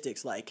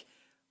statistics. Like,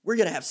 we're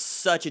going to have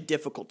such a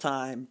difficult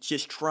time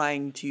just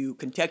trying to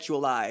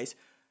contextualize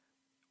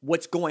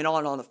what's going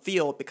on the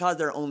field because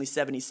there are only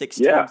 76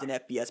 teams in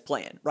FBS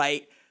playing,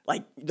 right?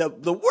 Like, the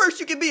worst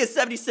you can be is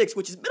 76,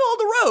 which is middle of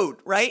the road,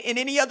 right, in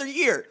any other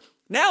year.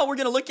 Now we're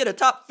going to look at a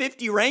top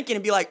 50 ranking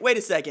and be like, wait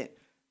a second,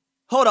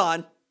 hold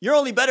on, you're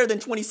only better than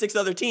 26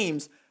 other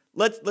teams.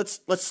 Let's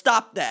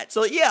stop that.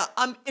 So yeah,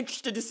 I'm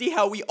interested to see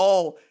how we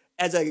all,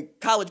 as a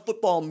college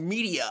football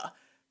media,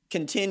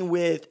 contend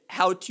with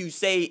how to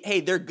say, hey,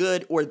 they're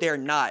good or they're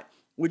not,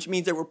 which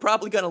means that we're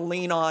probably going to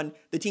lean on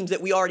the teams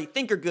that we already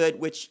think are good,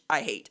 which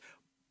I hate.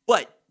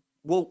 But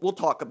we'll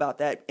talk about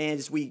that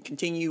as we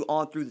continue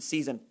on through the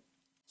season.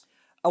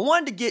 I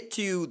wanted to get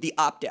to the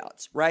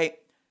opt-outs, right?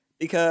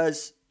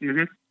 Because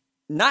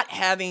not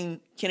having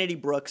Kennedy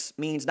Brooks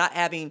means not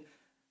having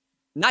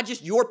not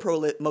just your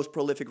most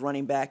prolific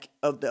running back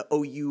of the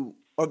OU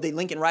or the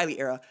Lincoln Riley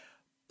era,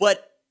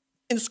 but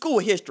in school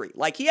history.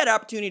 Like, he had an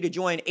opportunity to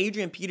join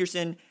Adrian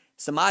Peterson,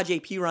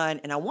 Samaje Perine,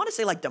 and I want to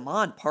say like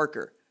Damon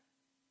Parker,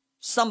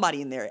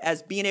 somebody in there,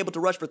 as being able to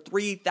rush for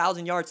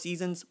 3,000-yard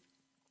seasons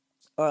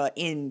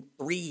in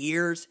 3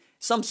 years,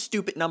 some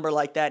stupid number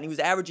like that. And he was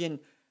averaging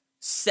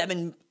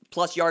 7+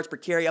 yards per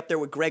carry, up there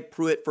with Greg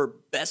Pruitt for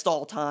best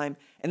all time.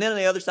 And then on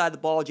the other side of the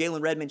ball,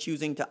 Jalen Redmond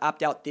choosing to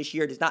opt out this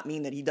year does not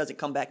mean that he doesn't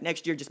come back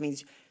next year. It just means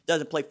he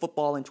doesn't play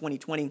football in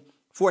 2020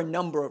 for a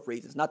number of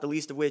reasons, not the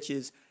least of which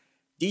is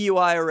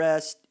DUI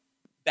arrest,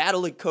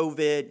 battle with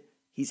COVID.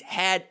 He's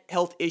had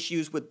health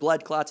issues with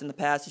blood clots in the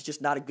past. It's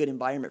just not a good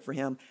environment for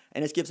him.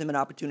 And this gives him an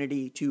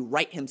opportunity to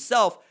right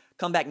himself,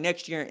 come back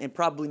next year, and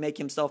probably make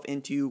himself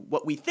into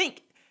what we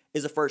think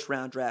is a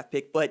first-round draft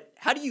pick. But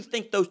how do you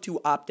think those two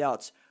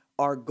opt-outs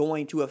are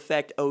going to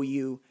affect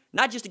OU,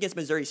 not just against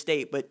Missouri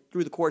State, but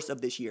through the course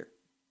of this year?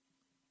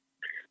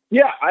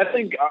 Yeah, I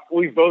think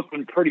we've both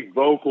been pretty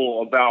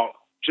vocal about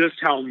just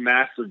how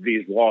massive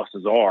these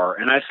losses are.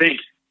 And I think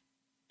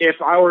if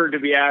I were to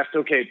be asked,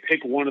 okay,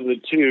 pick one of the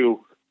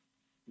two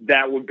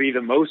that would be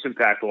the most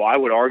impactful, I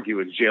would argue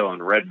it's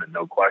Jalen Redmond,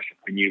 no question.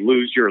 When you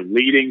lose your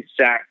leading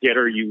sack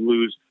getter, you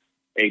lose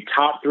a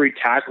top 3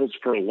 tackles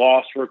for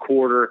loss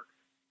recorder,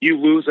 you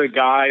lose a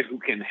guy who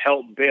can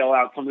help bail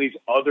out some of these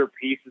other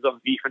pieces of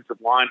defensive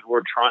line who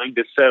are trying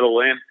to settle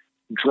in,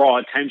 draw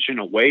attention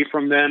away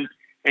from them.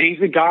 And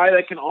he's a guy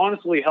that can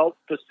honestly help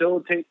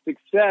facilitate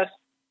success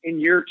in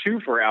year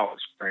 2 for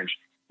Alex Grinch.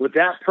 With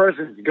that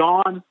presence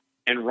gone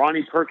and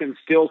Ronnie Perkins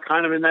still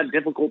kind of in that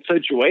difficult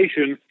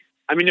situation,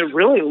 I mean, it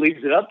really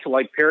leaves it up to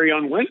like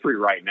Perion Winfrey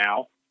right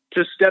now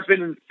to step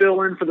in and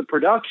fill in for the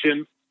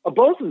production of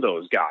both of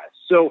those guys.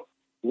 So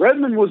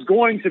Redmond was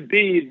going to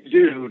be the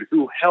dude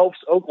who helps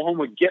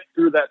Oklahoma get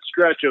through that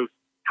stretch of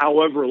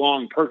however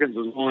long Perkins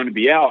was going to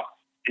be out.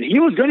 And he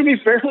was going to be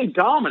fairly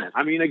dominant.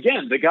 I mean,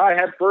 again, the guy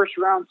had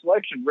first-round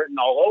selection written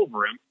all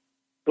over him.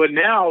 But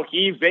now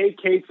he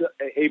vacates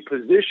a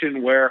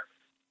position where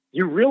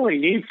you really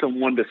need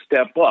someone to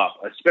step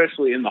up,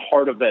 especially in the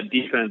heart of that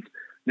defense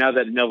now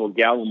that Neville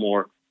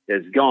Gallimore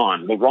is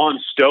gone. LaRon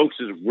Stokes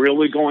is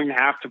really going to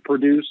have to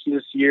produce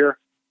this year.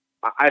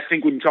 I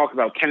think when you talk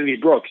about Kennedy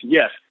Brooks,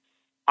 yes,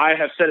 I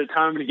have said it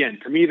time and again.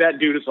 To me, that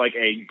dude is like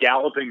a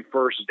galloping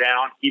first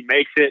down. He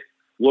makes it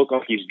look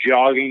like he's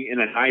jogging in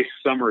a nice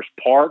summer's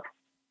park.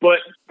 But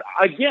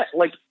again,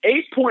 like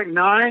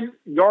 8.9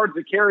 yards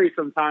a carry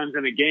sometimes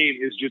in a game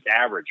is just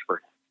average for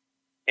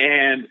him.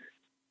 And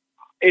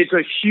it's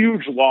a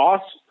huge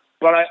loss,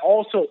 but I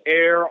also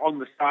err on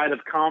the side of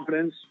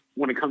confidence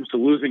when it comes to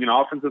losing an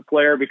offensive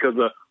player because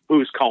of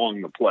who's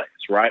calling the plays,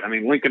 right? I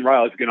mean, Lincoln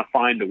Riley's going to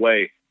find a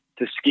way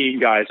to scheme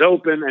guys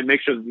open and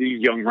make sure that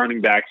these young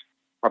running backs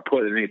are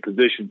put in a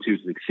position to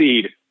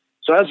succeed.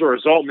 So as a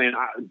result, man,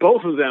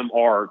 both of them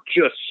are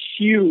just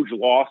huge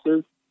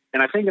losses.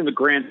 And I think in the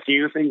grand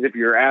scheme of things, if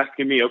you're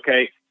asking me,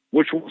 okay,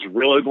 which one's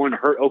really going to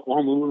hurt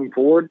Oklahoma moving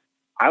forward,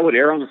 I would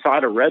err on the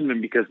side of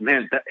Redmond because,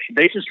 man,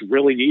 they just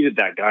really needed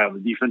that guy on the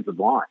defensive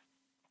line.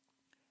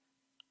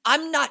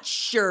 I'm not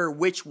sure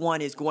which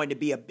one is going to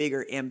be a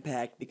bigger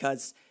impact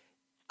because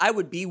I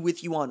would be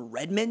with you on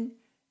Redmond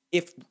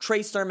if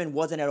Trey Sermon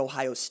wasn't at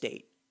Ohio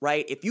State,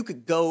 right? If you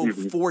could go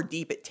 4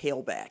 deep at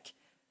tailback,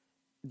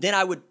 then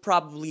I would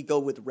probably go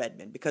with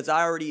Redmond because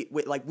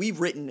we've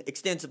written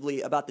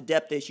extensively about the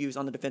depth issues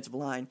on the defensive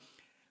line,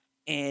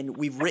 and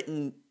we've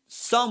written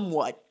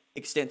somewhat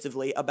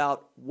extensively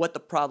about what the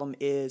problem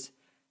is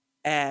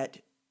at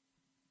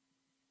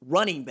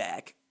running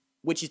back,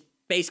 which is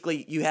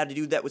basically you had to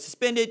do that was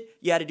suspended,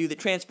 you had to do that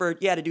transferred,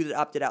 you had to do that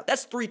opted out.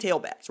 That's 3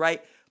 tailbacks,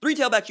 right? 3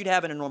 tailbacks you'd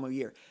have in a normal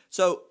year.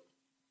 So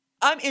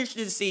I'm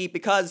interested to see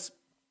because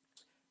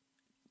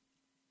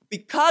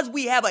because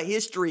we have a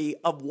history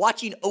of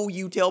watching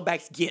OU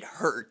tailbacks get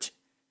hurt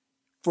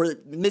for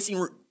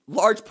missing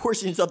large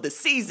portions of the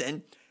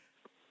season,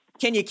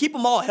 can you keep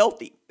them all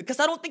healthy? Because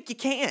I don't think you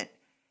can.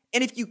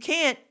 And if you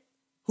can't,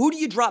 who do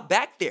you drop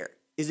back there?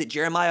 Is it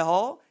Jeremiah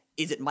Hall?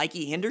 Is it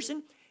Mikey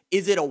Henderson?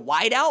 Is it a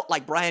wideout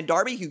like Brian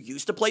Darby, who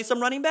used to play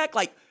some running back?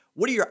 Like,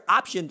 what are your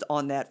options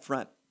on that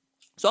front?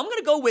 So I'm going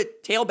to go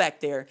with tailback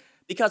there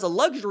because a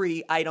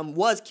luxury item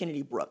was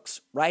Kennedy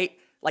Brooks, right?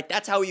 Like,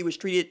 that's how he was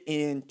treated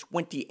in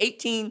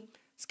 2018.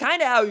 It's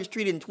kind of how he was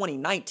treated in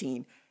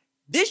 2019.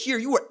 This year,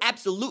 you were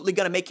absolutely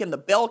going to make him the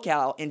bell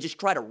cow and just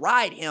try to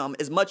ride him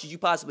as much as you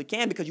possibly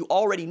can because you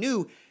already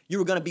knew you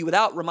were going to be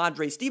without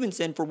Ramondre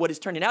Stevenson for what is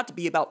turning out to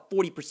be about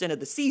 40% of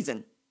the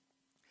season.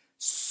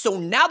 So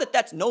now that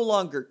that's no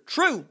longer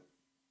true,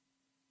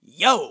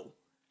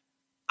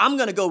 I'm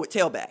going to go with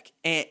tailback.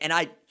 And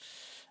I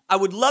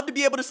would love to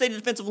be able to say the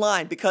defensive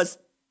line because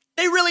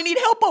they really need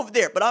help over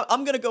there. But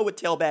I'm going to go with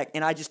tailback,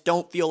 and I just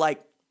don't feel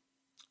like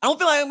I'm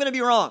going to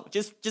be wrong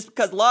just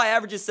because law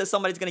averages says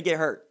somebody's going to get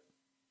hurt.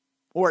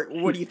 Or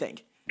what do you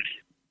think?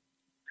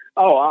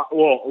 Well,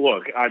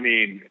 look, I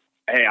mean,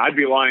 hey, I'd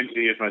be lying to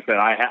you if I said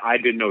I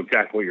didn't know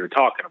exactly what you're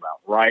talking about,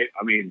 right?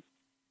 I mean,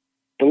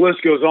 the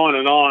list goes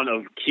on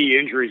of key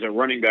injuries at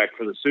running back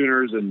for the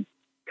Sooners, and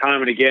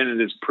time and again it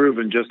has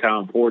proven just how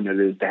important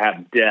it is to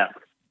have depth,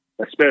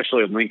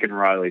 especially in Lincoln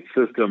Riley's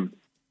system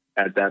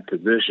at that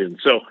position.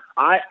 So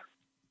I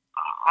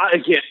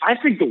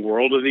think the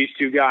world of these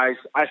two guys.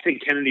 I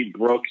think Kennedy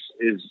Brooks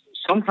is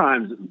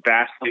sometimes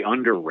vastly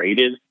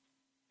underrated,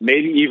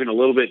 maybe even a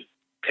little bit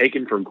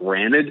taken for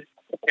granted,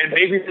 and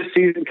maybe this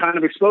season kind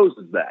of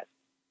exposes that.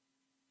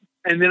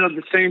 And then at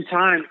the same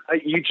time,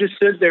 you just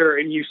sit there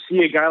and you see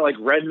a guy like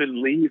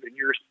Redmond leave, and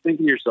you're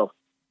thinking to yourself,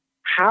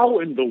 how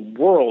in the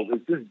world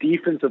is this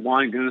defensive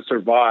line going to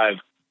survive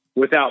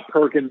without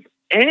Perkins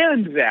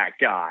and that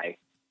guy?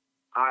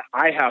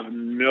 I have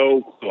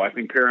no clue. I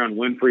think Perrion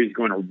Winfrey is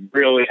going to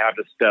really have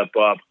to step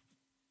up.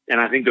 And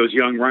I think those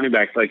young running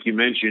backs, like you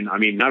mentioned, I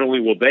mean, not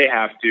only will they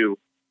have to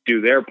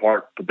do their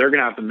part, but they're going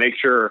to have to make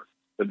sure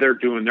that they're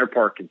doing their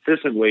part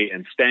consistently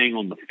and staying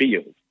on the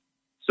field.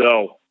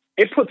 So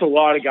it puts a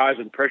lot of guys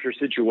in pressure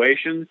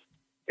situations.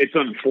 It's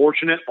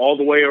unfortunate all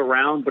the way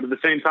around, but at the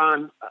same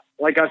time,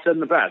 like I said in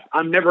the past,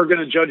 I'm never going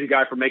to judge a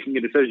guy for making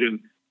a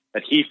decision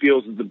that he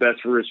feels is the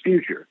best for his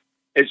future.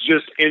 It's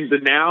just in the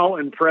now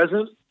and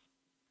present,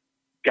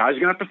 guys are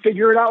going to have to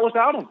figure it out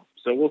without him.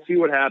 So we'll see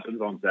what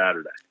happens on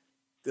Saturday.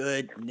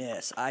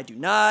 Goodness, I do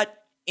not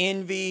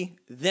envy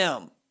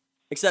them.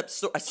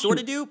 Except I sort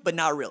of do, but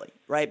not really,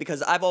 right?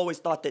 Because I've always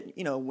thought that,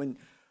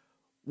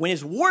 when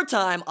it's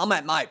wartime, I'm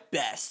at my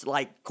best.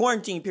 Like,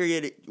 quarantine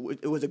period,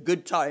 it was a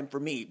good time for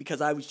me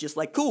because I was just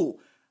like, cool,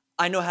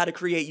 I know how to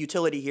create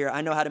utility here.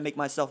 I know how to make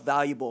myself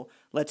valuable.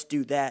 Let's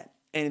do that.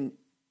 And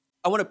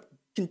I want to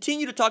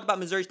continue to talk about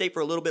Missouri State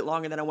for a little bit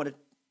longer, then I want to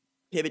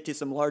pivot to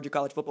some larger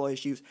college football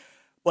issues.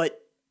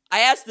 But I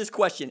asked this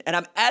question, and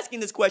I'm asking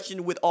this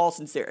question with all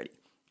sincerity.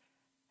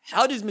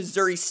 How does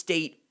Missouri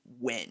State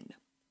win?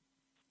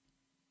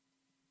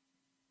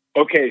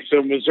 Okay,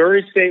 so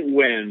Missouri State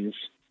wins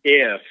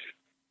if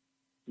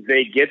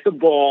they get the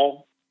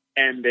ball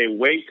and they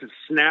wait to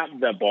snap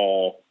the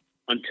ball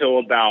until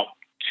about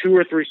 2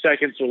 or 3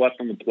 seconds are left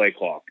on the play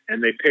clock,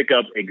 and they pick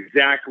up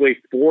exactly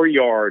 4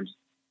 yards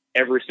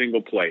every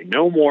single play.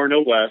 No more, no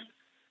less,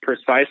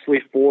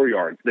 precisely 4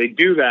 yards. They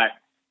do that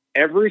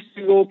every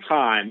single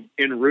time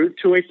en route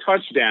to a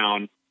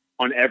touchdown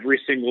on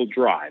every single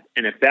drive.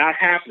 And if that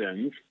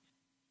happens,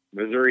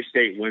 Missouri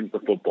State wins the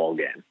football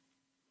game.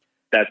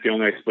 That's the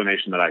only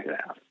explanation that I could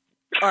have.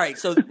 All right,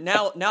 so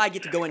now I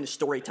get to go into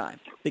story time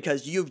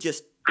because you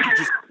just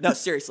no,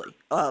 seriously,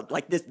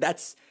 like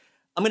this.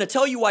 I'm going to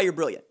tell you why you're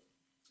brilliant.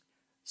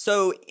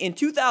 So in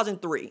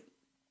 2003,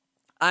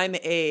 I'm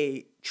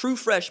a true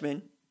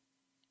freshman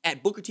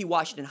at Booker T.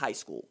 Washington High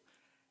School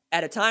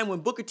at a time when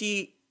Booker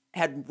T.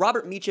 had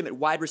Robert Meacham at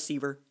wide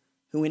receiver,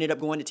 who ended up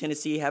going to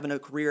Tennessee, having a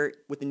career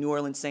with the New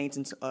Orleans Saints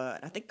and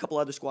I think a couple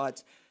other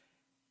squads,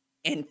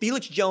 and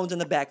Felix Jones in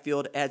the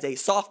backfield as a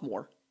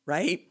sophomore,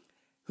 right,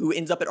 who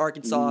ends up at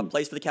Arkansas,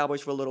 plays for the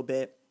Cowboys for a little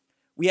bit.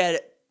 We had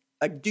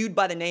a dude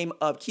by the name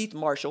of Keith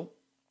Marshall,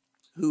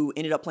 who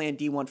ended up playing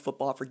D1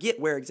 football, forget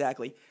where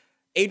exactly.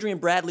 Adrian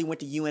Bradley went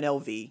to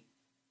UNLV.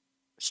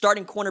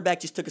 Starting cornerback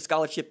just took a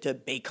scholarship to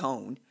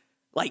Bacone.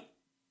 Like,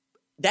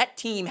 that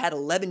team had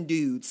 11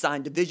 dudes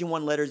sign Division I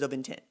letters of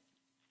intent,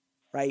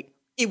 right?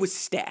 It was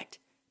stacked.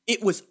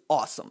 It was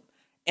awesome.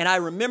 And I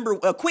remember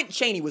Quentin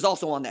Chaney was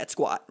also on that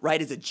squad,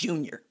 right, as a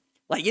junior.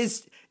 Like,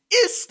 it's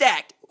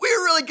stacked. We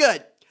were really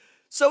good.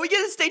 So we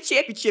get a state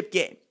championship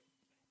game,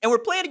 and we're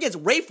playing against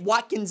Rafe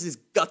Watkins'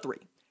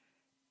 Guthrie.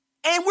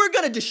 And we're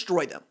going to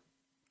destroy them,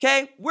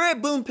 okay? We're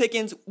at Boone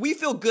Pickens. We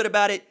feel good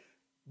about it.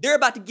 They're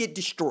about to get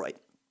destroyed.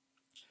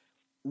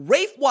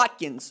 Rafe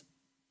Watkins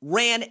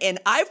ran an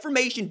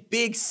I-formation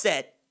big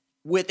set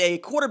with a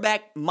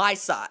quarterback my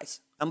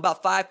size. I'm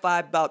about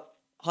 5'5", about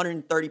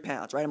 130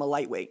 pounds, right? I'm a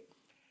lightweight.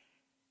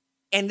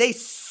 And they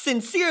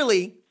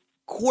sincerely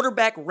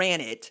quarterback ran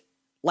it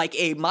like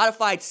a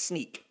modified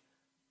sneak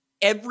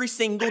every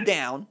single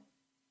down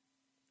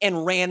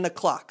and ran the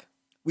clock.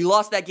 We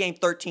lost that game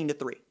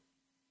 13-3.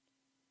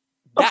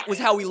 That was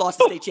how we lost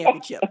the state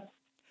championship.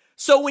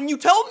 So when you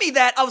told me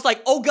that, I was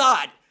like, oh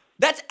God,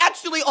 that's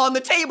actually on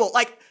the table.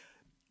 Like,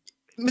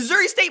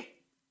 Missouri State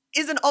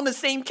isn't on the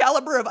same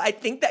caliber of, I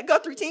think, that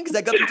Guthrie team, because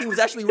that Guthrie team was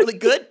actually really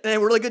good, and they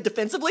were really good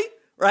defensively,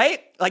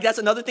 right? Like, that's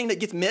another thing that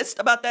gets missed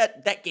about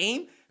that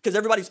game, because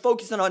everybody's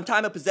focusing on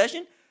time of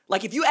possession.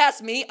 Like, if you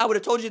asked me, I would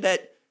have told you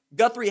that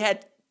Guthrie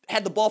had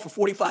the ball for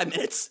 45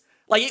 minutes.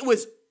 Like, it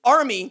was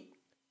Army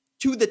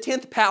to the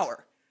 10th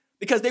power,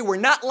 because they were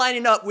not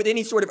lining up with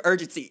any sort of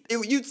urgency.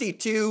 You'd see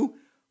 2,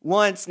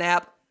 1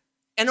 snap,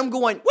 and I'm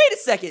going, wait a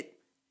second,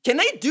 can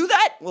they do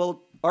that?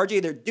 Well,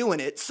 RJ, they're doing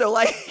it. So,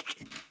 like,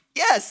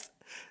 yes,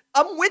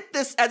 I'm with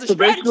this as a strategy. So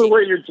basically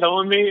what you're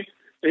telling me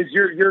is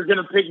you're going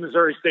to pick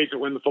Missouri State to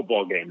win the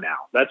football game now.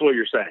 That's what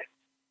you're saying.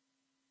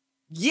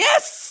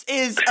 Yes,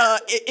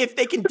 if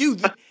they can do,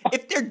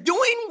 if they're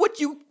doing what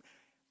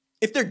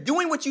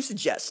you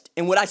suggest,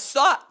 and what I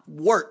saw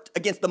worked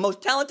against the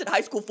most talented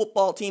high school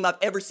football team I've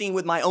ever seen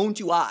with my own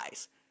 2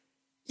 eyes.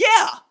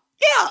 Yeah.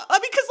 I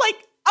mean, because,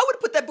 like, I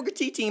would put that Booker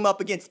T team up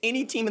against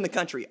any team in the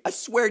country. I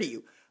swear to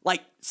you.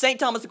 Like, St.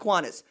 Thomas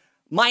Aquinas,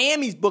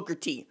 Miami's Booker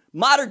T,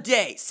 Mater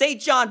Dei, St.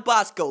 John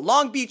Bosco,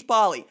 Long Beach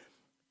Poly,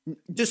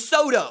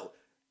 DeSoto,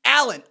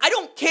 Allen. I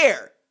don't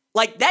care.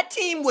 Like, that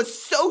team was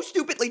so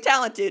stupidly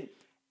talented,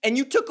 and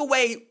you took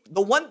away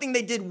the one thing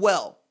they did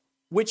well,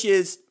 which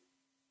is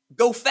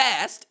go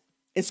fast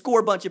and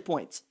score a bunch of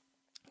points.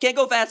 Can't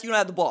go fast, you don't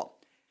have the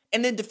ball.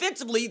 And then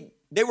defensively,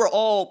 they were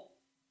all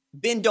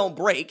bend, don't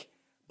break,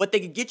 but they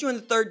could get you in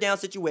the third down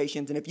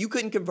situations, and if you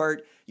couldn't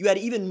convert, you had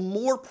even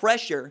more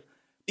pressure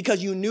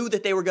because you knew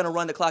that they were going to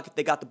run the clock if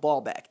they got the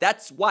ball back.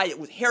 That's why it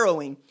was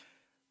harrowing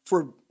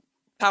for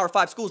Power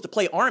 5 schools to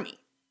play Army,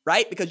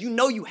 right? Because you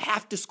know you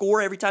have to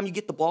score every time you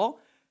get the ball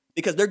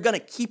because they're going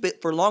to keep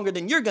it for longer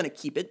than you're going to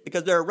keep it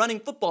because they're a running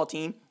football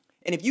team.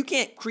 And if you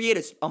can't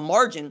create a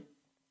margin,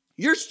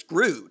 you're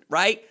screwed,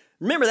 right?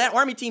 Remember, that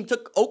Army team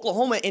took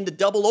Oklahoma into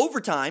double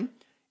overtime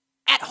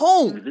at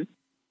home. Mm-hmm.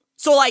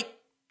 So, like,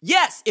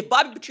 yes, if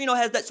Bobby Petrino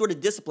has that sort of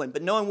discipline,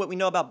 but knowing what we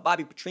know about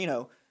Bobby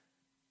Petrino,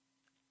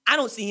 I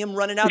don't see him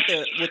running out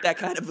there with that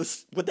kind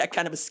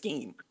of a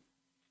scheme.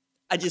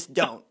 I just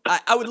don't.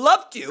 I would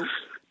love to,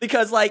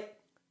 because, like,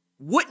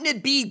 wouldn't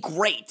it be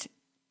great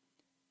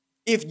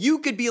if you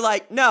could be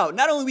like, no,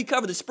 not only we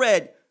cover the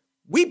spread,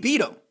 we beat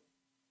them.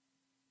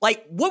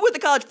 Like, what would the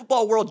college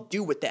football world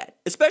do with that?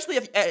 Especially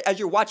as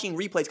you're watching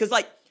replays, because,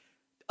 like,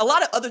 a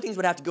lot of other things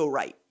would have to go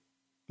right.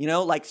 You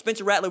know, like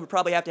Spencer Rattler would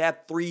probably have to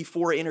have 3-4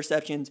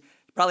 interceptions,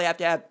 probably have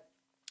to have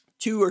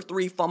 2 or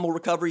 3 fumble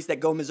recoveries that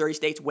go Missouri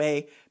State's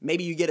way.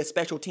 Maybe you get a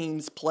special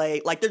teams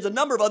play. Like, there's a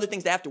number of other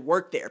things that have to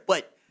work there.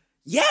 But,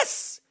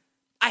 yes,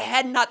 I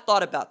had not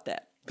thought about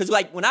that. Because,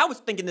 like, when I was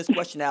thinking this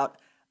question out,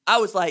 I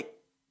was like,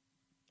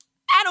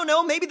 I don't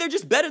know. Maybe they're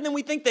just better than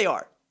we think they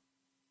are.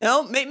 You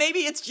know, maybe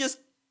it's just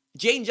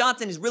Jaden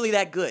Johnson is really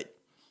that good.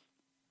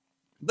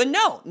 But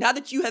no, now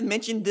that you have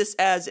mentioned this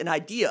as an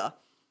idea,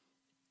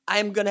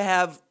 I'm gonna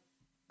have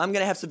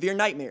severe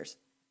nightmares.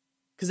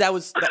 Because that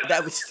was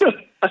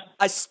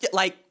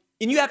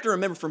and you have to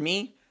remember, for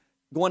me,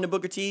 going to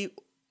Booker T,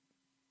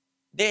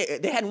 they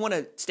hadn't won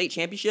a state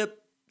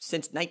championship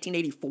since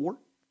 1984.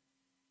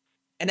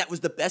 And that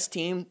was the best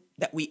team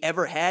that we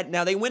ever had.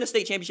 Now, they win a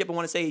state championship, I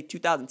want to say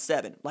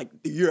 2007,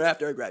 like the year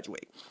after I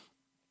graduated.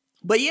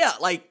 But yeah,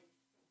 like,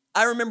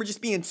 I remember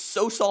just being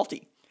so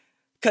salty.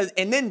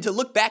 And then to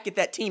look back at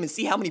that team and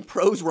see how many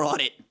pros were on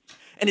it,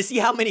 and to see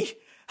how many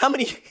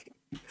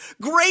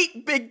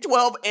great Big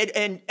 12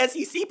 and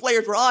SEC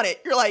players were on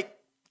it, you're like,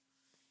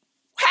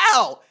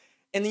 how?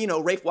 And then, you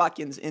know, Rafe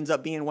Watkins ends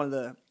up being one of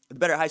the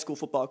better high school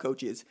football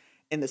coaches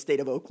in the state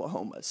of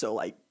Oklahoma. So,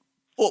 like,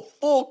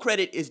 full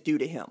credit is due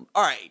to him.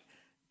 All right.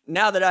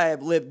 Now that I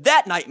have lived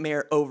that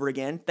nightmare over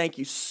again, thank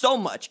you so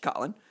much,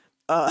 Colin.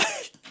 God,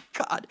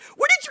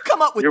 where did you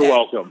come up with that? You're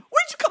welcome.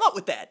 Where did you come up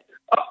with that?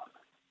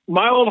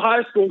 My old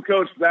high school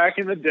coach back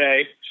in the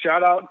day,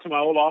 shout out to my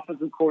old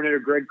offensive coordinator,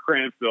 Greg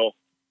Cranfield.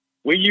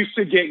 We used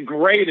to get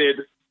graded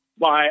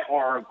by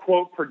our,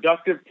 quote,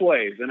 productive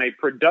plays. And a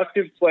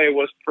productive play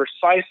was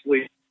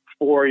precisely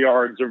 4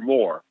 yards or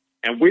more.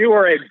 And we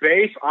were a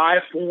base I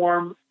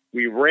form.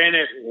 We ran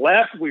it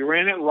left, we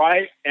ran it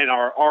right, and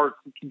our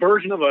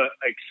version of an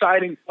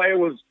exciting play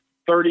was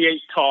 38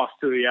 toss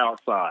to the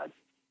outside.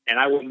 And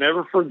I will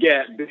never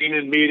forget being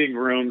in meeting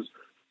rooms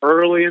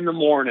early in the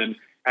morning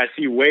as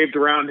he waved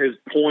around his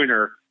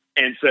pointer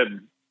and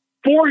said,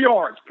 4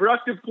 yards,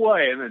 productive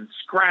play, and then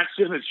scratched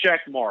in a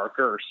check mark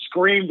or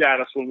screamed at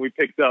us when we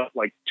picked up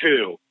like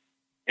 2.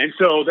 And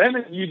so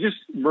then you just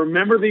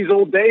remember these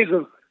old days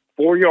of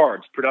 4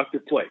 yards,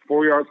 productive play,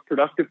 4 yards,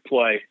 productive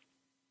play.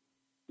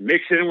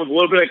 Mix it in with a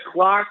little bit of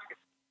clock.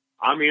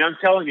 I mean, I'm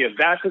telling you,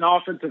 that's an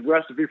offensive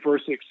recipe for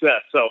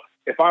success. So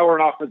if I were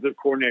an offensive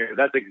coordinator,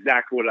 that's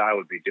exactly what I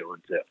would be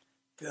doing too.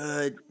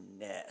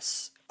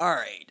 Goodness. All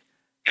right.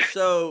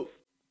 So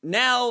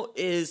now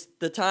is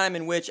the time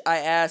in which I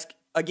ask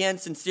again,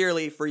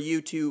 sincerely, for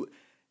you to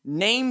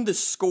name the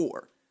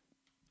score.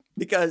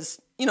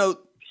 Because, you know,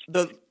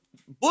 the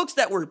books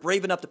that were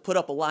brave enough to put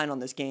up a line on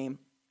this game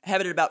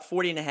have it at about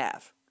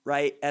 40.5,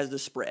 right, as the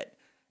spread.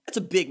 That's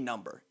a big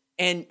number.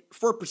 And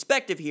for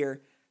perspective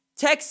here,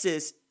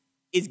 Texas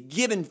is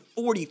given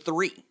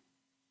 43,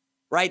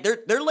 right?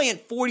 They're laying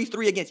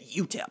 43 against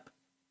UTEP,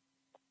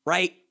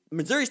 right?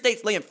 Missouri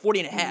State's laying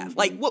 40.5.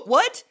 Like,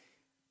 what?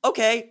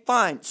 Okay,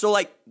 fine. So,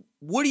 like,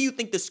 what do you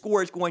think the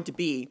score is going to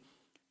be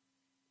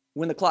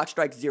when the clock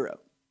strikes 0?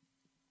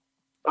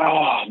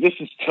 Oh, this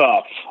is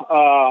tough.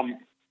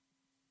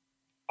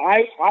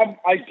 I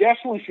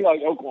definitely feel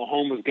like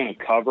Oklahoma's going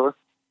to cover.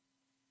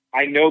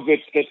 I know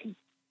that's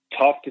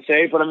tough to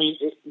say, but I mean,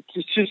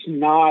 it's just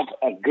not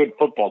a good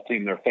football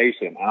team they're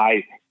facing. And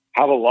I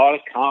have a lot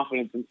of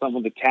confidence in some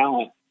of the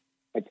talent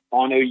that's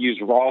on OU's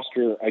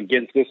roster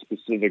against this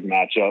specific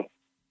matchup.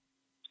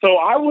 So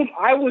I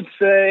would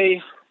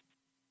say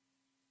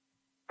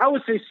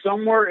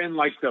somewhere in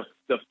like the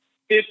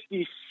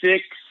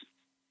 56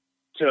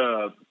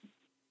 to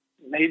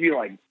maybe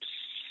like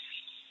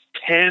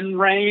 10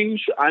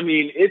 range. I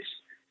mean,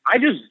 I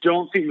just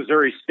don't think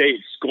Missouri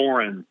State's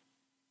scoring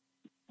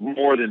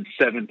more than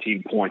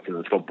 17 points in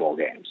this football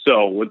game.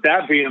 So with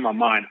that being in my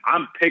mind,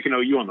 I'm picking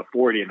OU on the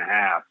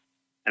 40.5,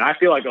 and I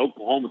feel like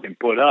Oklahoma can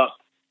put up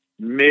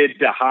mid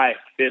to high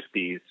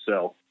 50s.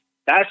 So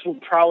that's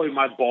what probably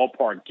my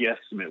ballpark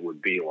guesstimate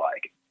would be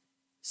like.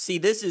 See,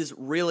 this is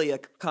really a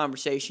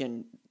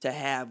conversation to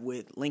have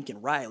with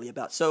Lincoln Riley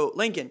about. So,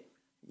 Lincoln,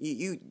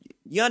 you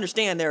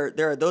understand there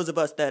are those of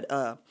us that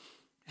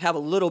have a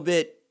little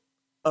bit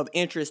of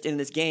interest in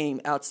this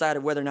game outside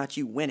of whether or not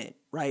you win it,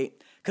 right?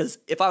 Because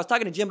if I was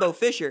talking to Jimbo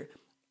Fisher,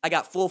 I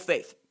got full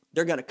faith.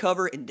 They're going to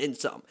cover and then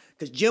some.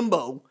 Because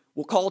Jimbo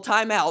will call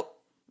timeout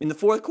in the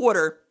fourth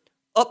quarter,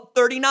 up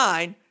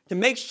 39, to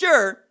make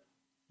sure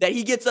that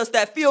he gets us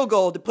that field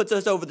goal that puts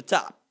us over the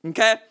top,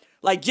 okay?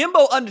 Like,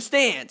 Jimbo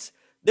understands.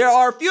 There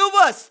are a few of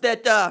us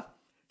that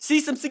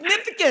see some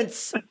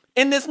significance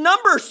in this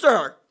number,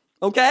 sir,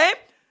 okay?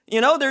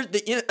 You know,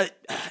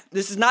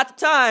 this is not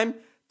the time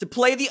to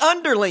play the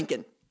under,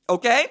 Lincoln,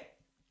 okay?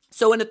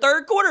 So in the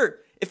third quarter,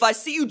 if I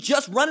see you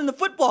just running the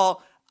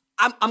football,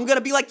 I'm going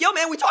to be like, yo,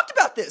 man, we talked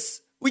about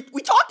this. We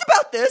talked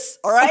about this,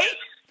 all right?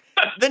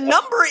 The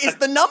number is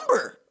the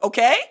number,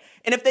 okay?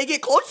 And if they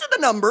get close to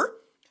the number,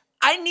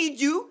 I need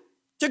you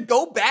to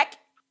go back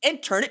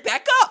and turn it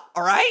back up,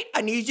 all right?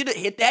 I need you to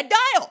hit that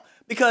dial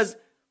because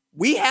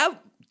we have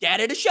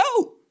data to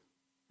show.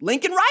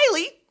 Lincoln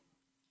Riley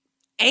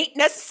ain't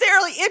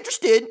necessarily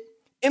interested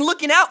in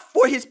looking out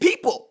for his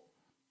people.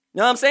 You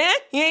know what I'm saying?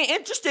 He ain't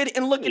interested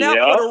in looking out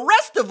for the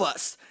rest of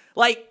us.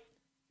 Like,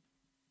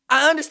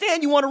 I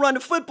understand you want to run the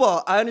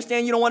football. I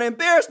understand you don't want to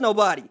embarrass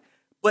nobody.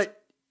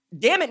 But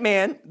damn it,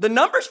 man, the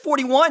number's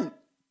 41.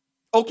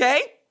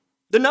 Okay?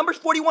 The number's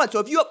 41. So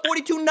if you up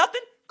 42-0,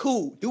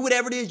 cool. Do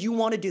whatever it is you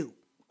want to do.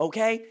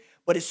 Okay?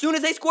 But as soon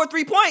as they score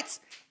 3 points,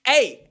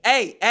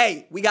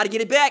 hey, we got to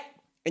get it back.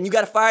 And you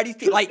got to fire these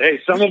people. Like, hey,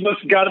 some of us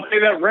got to pay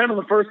that rent on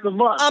the first of the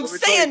month. I'm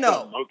saying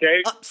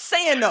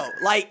though.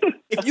 Like,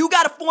 if you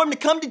got to form the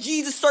come to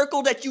Jesus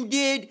circle that you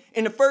did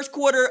in the first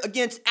quarter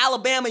against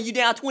Alabama, you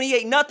down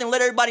 28-0,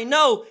 let everybody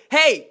know,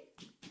 hey,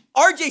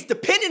 RJ's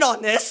dependent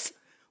on this.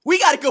 We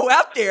got to go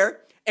out there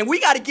and we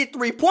got to get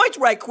 3 points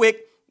right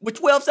quick with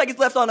 12 seconds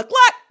left on the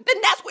clock. Then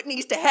that's what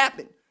needs to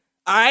happen.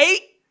 All right?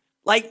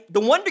 Like,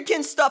 the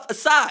Wonderkin stuff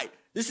aside,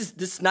 don't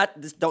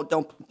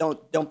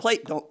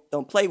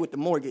play with the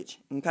mortgage,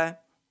 okay?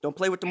 Don't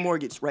play with the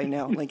mortgage right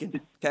now,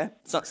 Lincoln, okay?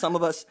 Some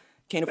of us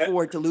can't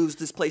afford to lose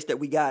this place that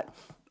we got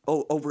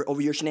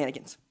over your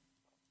shenanigans.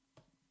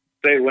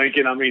 Say,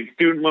 Lincoln, I mean,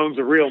 student loans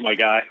are real, my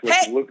guy.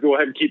 Let's go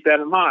ahead and keep that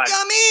in mind.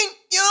 I mean,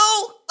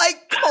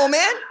 like, come on,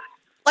 man.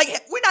 Like,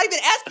 we're not even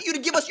asking you to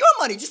give us your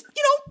money. Just,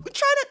 we're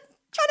trying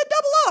to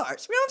double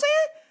ours. You know what I'm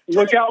saying?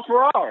 Look out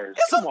for ours.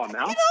 Come on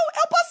now.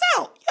 Help us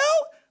out,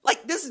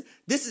 Like, this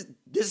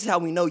is how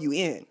we know you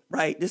in,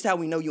 right? This is how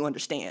we know you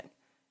understand.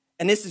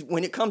 And this is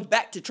when it comes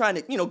back to trying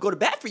to, go to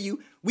bat for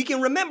you, we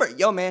can remember,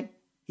 yo, man,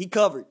 he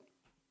covered.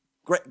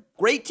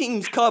 Great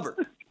teams cover.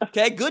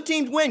 Okay? Good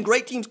teams win,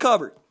 great teams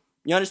covered.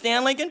 You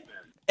understand, Lincoln?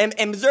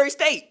 And Missouri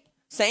State,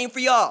 same for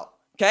y'all.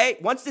 Okay?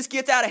 Once this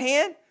gets out of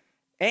hand,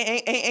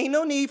 ain't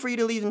no need for you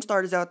to leave them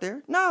starters out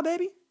there. Nah,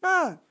 baby.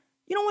 Nah.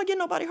 You don't want to get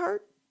nobody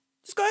hurt.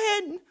 Just go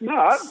ahead and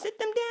sit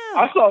them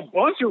down. I saw a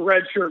bunch of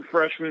redshirt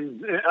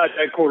freshmen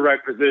at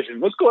quarterback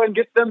position. Let's go ahead and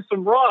get them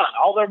some run.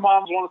 All their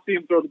moms want to see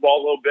them throw the ball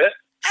a little bit.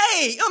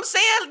 Hey, you know what I'm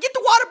saying? Get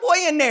the water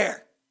boy in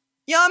there.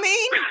 You know what I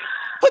mean?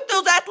 Put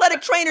those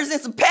athletic trainers in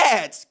some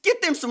pads.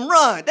 Get them some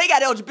run. They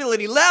got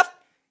eligibility left.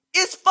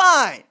 It's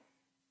fine.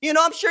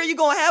 I'm sure you're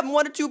going to have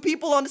one or two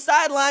people on the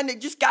sideline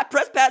that just got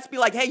press pads to be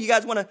like, hey, you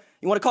guys want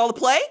to call the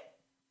play?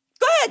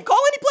 Go ahead. Call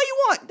any play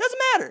you want. Doesn't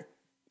matter.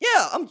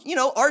 Yeah,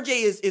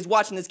 RJ is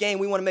watching this game.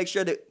 We want to make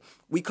sure that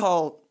we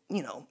call,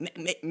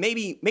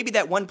 maybe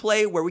that one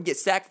play where we get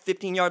sacked,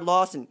 15-yard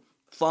loss and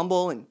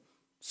fumble and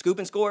scoop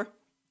and score.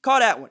 Call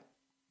that one.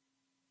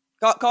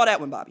 Call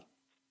that one, Bobby.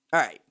 All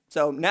right.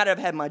 So now that I've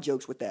had my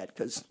jokes with that,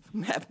 because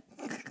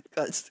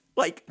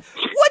like,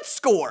 what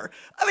score?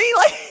 I mean,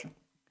 like,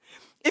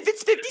 if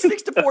it's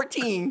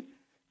 56-14,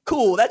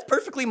 cool. That's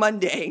perfectly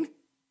mundane.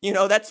 You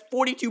know, that's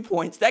 42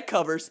 points. That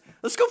covers.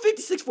 Let's go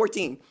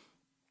 56-14.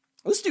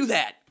 Let's do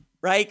that,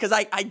 right? Because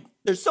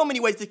there's so many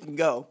ways it can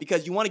go,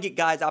 because you want to get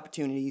guys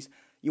opportunities.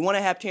 You want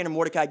to have Tanner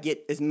Mordecai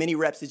get as many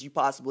reps as you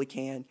possibly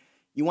can.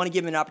 You want to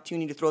give him an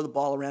opportunity to throw the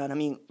ball around. I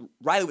mean,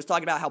 Riley was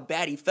talking about how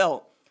bad he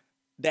felt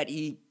that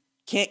he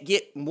can't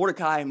get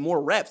Mordecai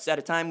more reps at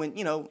a time when,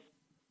 you know,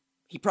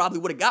 he probably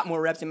would have got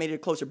more reps and made it a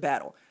closer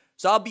battle.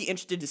 So I'll be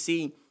interested to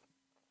see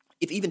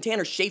if even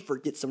Tanner Schaefer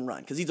gets some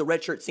run, because he's a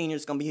redshirt senior.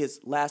 It's going to be his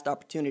last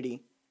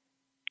opportunity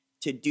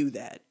to do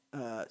that.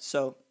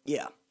 So,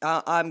 yeah,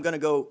 I'm going to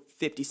go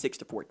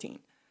 56-14.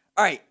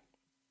 All right.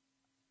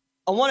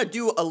 I want to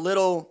do a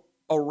little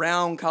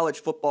around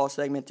college football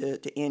segment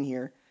to end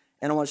here.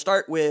 And I want to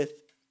start with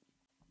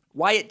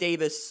Wyatt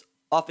Davis,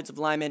 offensive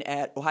lineman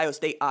at Ohio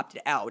State,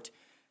 opted out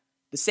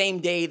the same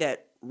day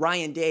that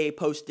Ryan Day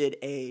posted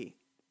a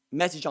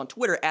message on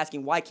Twitter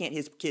asking why can't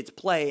his kids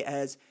play,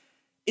 as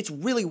it's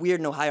really weird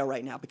in Ohio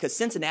right now because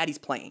Cincinnati's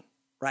playing,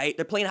 right?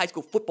 They're playing high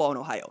school football in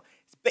Ohio.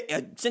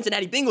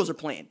 Cincinnati Bengals are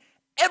playing.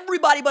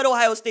 Everybody but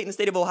Ohio State in the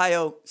state of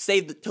Ohio,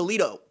 save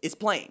Toledo, is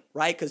playing,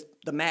 right? Because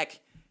the MAC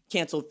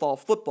canceled fall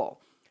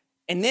football.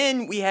 And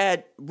then we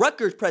had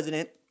Rutgers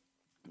president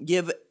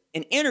give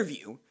an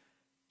interview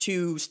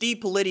to Steve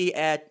Politi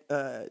at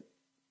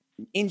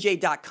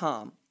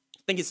NJ.com.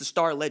 I think it's the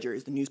Star Ledger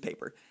is the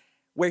newspaper,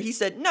 where he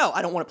said, no,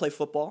 I don't want to play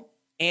football.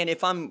 And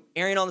if I'm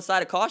erring on the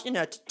side of caution, and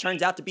it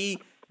turns out to be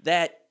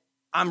that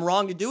I'm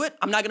wrong to do it,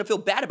 I'm not going to feel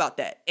bad about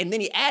that. And then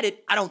he added,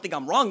 I don't think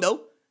I'm wrong,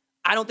 though.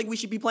 I don't think we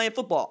should be playing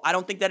football. I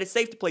don't think that it's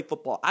safe to play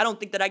football. I don't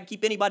think that I can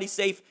keep anybody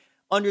safe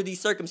under these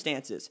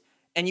circumstances.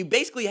 And you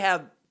basically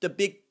have the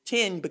Big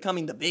Ten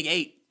becoming the Big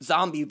 8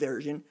 zombie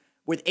version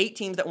with 8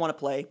 teams that want to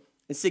play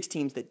and 6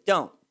 teams that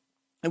don't.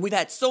 And we've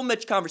had so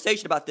much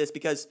conversation about this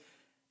because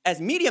as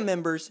media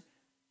members,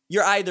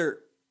 you're either,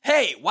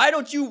 hey, why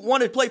don't you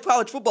want to play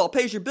college football? It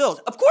pays your bills.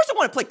 Of course I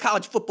want to play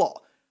college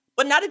football,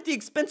 but not at the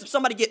expense of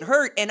somebody getting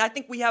hurt. And I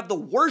think we have the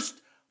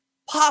worst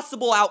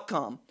possible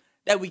outcome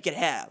that we could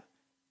have,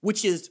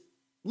 which is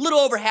little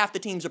over half the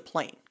teams are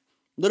playing.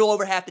 Little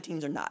over half the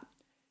teams are not.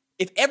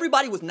 If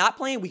everybody was not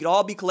playing, we could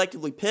all be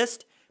collectively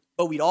pissed,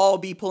 but we'd all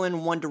be pulling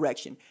in one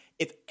direction.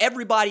 If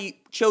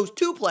everybody chose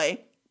to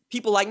play,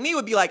 people like me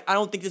would be like, I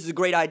don't think this is a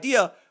great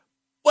idea,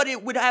 but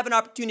it would have an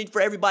opportunity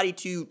for everybody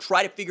to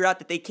try to figure out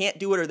that they can't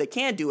do it or they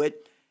can do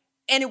it,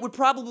 and it would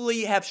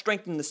probably have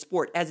strengthened the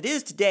sport. As it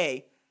is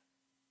today,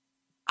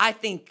 I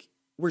think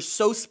we're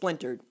so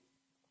splintered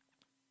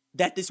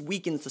that this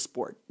weakens the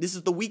sport. This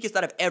is the weakest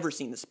that I've ever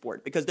seen the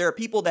sport, because there are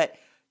people that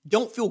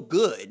don't feel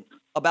good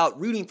about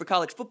rooting for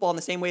college football in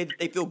the same way that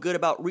they feel good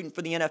about rooting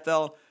for the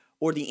NFL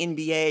or the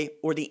NBA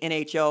or the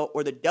NHL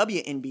or the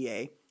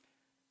WNBA,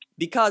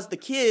 because the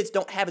kids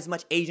don't have as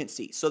much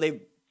agency. So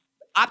they've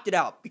opted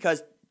out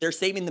because they're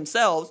saving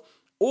themselves,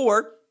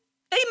 or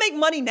they make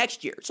money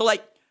next year. So,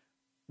 like,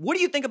 what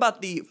do you think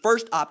about the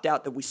first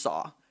opt-out that we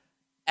saw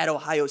at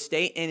Ohio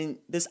State and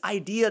this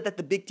idea that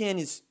the Big Ten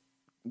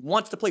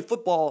wants to play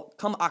football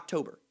come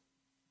October?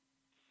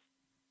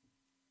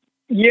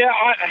 Yeah,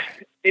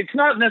 it's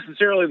not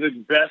necessarily the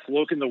best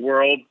look in the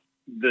world.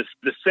 The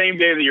same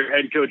day that your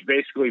head coach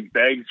basically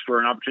begs for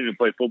an opportunity to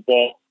play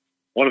football,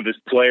 one of his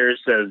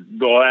players says,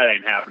 "Well, that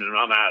ain't happening.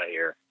 I'm out of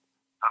here."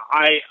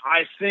 I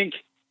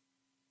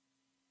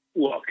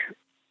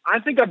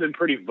think I've been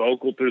pretty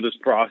vocal through this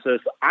process.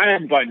 I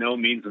am by no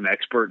means an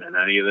expert in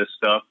any of this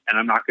stuff, and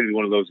I'm not going to be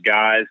one of those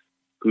guys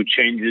who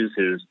changes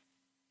his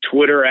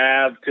Twitter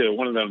app to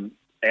one of them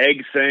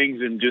egg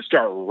things and just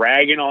start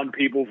ragging on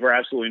people for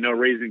absolutely no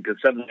reason because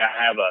suddenly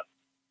I have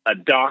a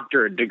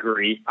doctorate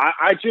degree.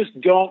 I just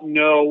don't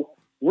know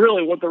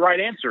really what the right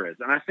answer is,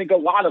 and I think a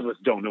lot of us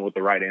don't know what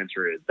the right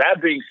answer is.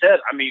 That being said,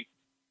 I mean,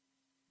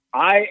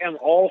 I am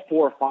all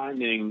for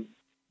finding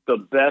the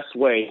best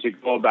way to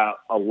go about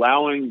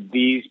allowing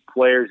these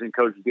players and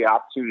coaches the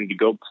opportunity to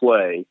go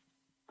play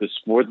the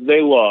sport that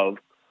they love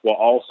while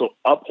also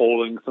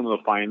upholding some of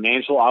the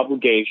financial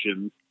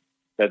obligations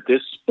that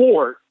this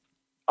sport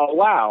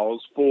allows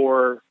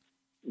for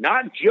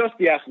not just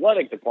the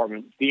athletic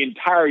department, the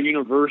entire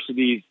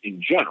universities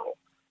in general.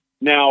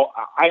 Now,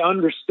 I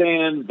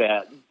understand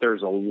that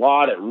there's a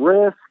lot at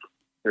risk.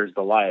 There's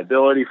the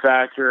liability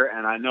factor,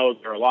 and I know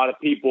there are a lot of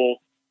people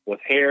with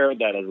hair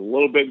that is a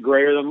little bit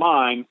grayer than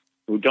mine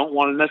who don't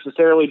want to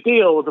necessarily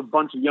deal with a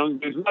bunch of young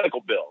dudes' medical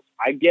bills.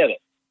 I get it.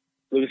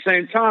 But at the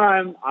same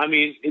time, I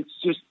mean, it's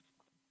just,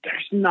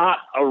 there's not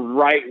a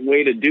right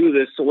way to do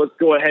this. So let's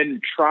go ahead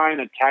and try and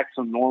attack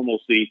some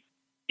normalcy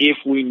if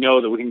we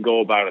know that we can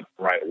go about it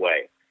the right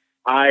way.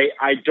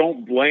 I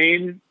don't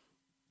blame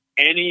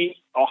any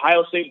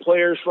Ohio State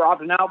players for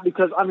opting out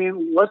because, I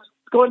mean, let's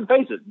go ahead and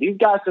face it. These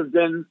guys have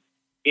been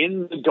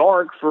in the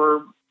dark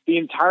for the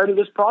entirety of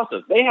this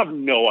process. They have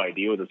no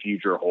idea what the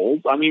future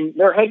holds. I mean,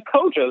 their head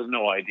coach has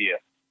no idea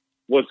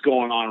what's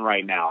going on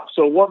right now.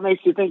 So what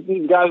makes you think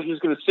these guys are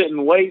just going to sit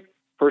and wait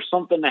for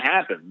something to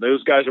happen.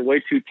 Those guys are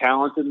way too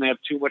talented and they have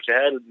too much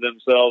ahead of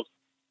themselves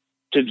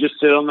to just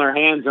sit on their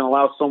hands and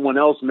allow someone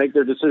else to make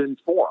their decisions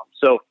for them.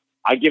 So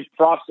I give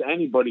props to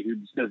anybody who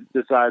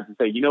decides to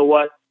say, you know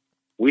what,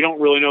 we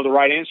don't really know the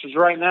right answers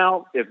right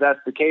now. If that's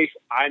the case,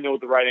 I know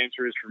what the right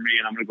answer is for me,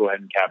 and I'm going to go ahead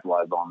and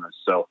capitalize on this.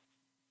 So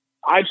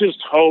I just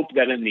hope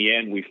that in the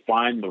end we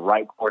find the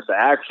right course of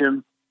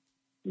action.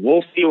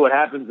 We'll see what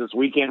happens this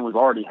weekend. We've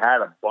already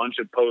had a bunch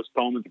of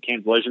postponements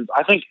and cancellations.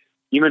 I think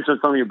you mentioned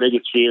some of your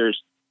biggest fears.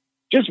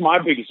 Just my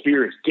biggest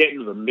fear is getting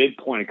to the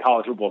midpoint of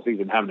college football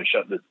season and having to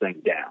shut this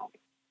thing down.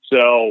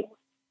 So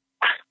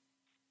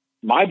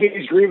my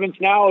biggest grievance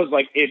now is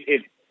like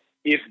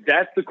if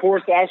that's the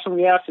course of action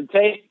we have to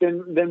take,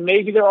 then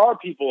maybe there are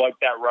people like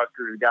that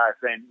Rutgers guy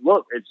saying,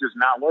 look, it's just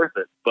not worth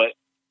it. But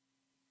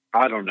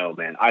I don't know,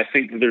 man. I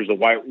think that there's a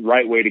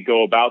right way to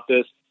go about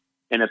this.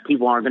 And if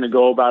people aren't going to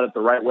go about it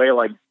the right way,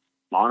 like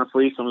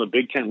honestly, some of the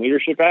Big Ten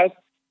leadership has,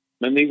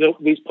 then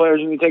these players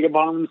need to take it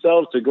upon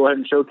themselves to go ahead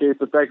and showcase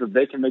the fact that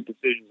they can make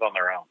decisions on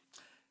their own.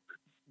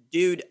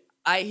 Dude,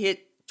 I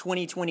hit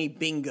 2020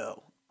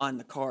 bingo on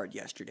the card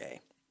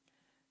yesterday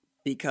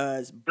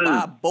because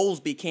Bob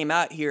Bowlesby came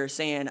out here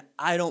saying,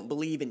 I don't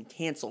believe in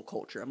cancel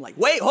culture. I'm like,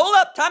 wait, hold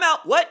up, time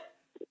out. What?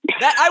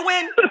 That I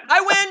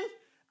win.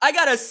 I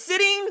got a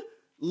sitting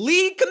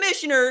league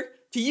commissioner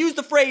to use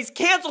the phrase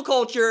cancel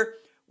culture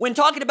when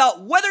talking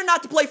about whether or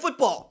not to play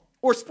football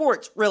or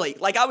sports, really.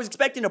 Like, I was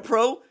expecting a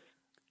pro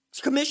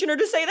commissioner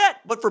to say that,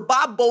 but for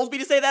Bob Bowlesby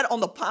to say that on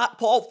the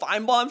Paul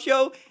Feinbaum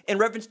show in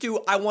reference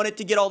to, I wanted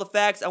to get all the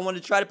facts, I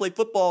wanted to try to play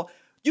football,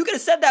 you could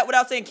have said that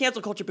without saying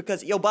cancel culture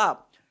because, yo, Bob,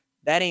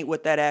 that ain't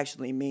what that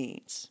actually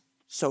means.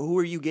 So who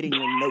are you getting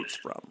your notes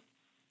from?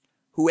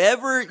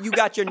 Whoever you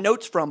got your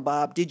notes from,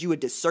 Bob, did you a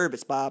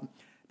disservice, Bob,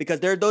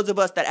 because there are those of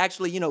us that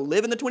actually,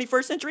 live in the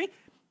 21st century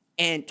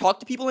and talk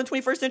to people in the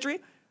 21st century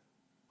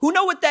who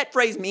know what that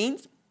phrase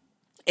means.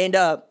 And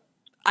I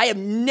have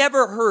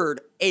never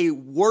heard a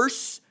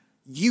worse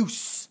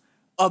use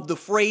of the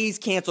phrase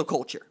cancel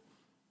culture.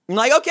 I'm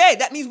like, okay,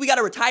 that means we got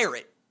to retire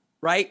it,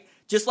 right?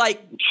 Just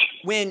like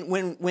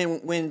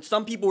when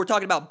some people were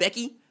talking about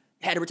Becky,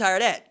 had to retire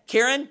that.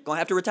 Karen, gonna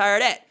have to retire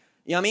that.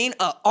 You know what I mean?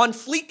 On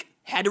Fleek,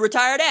 had to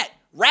retire that.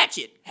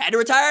 Ratchet, had to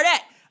retire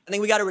that. I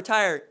think we got to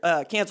retire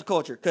cancel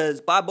culture because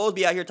Bob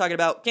Bowlesby out here talking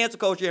about cancel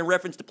culture in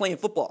reference to playing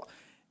football.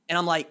 And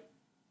I'm like,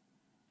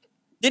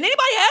 did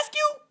anybody ask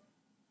you?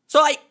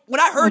 So when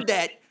I heard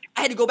that,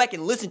 I had to go back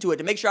and listen to it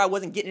to make sure I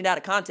wasn't getting it out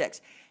of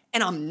context.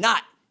 And I'm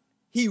not.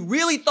 He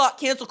really thought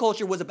cancel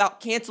culture was about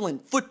canceling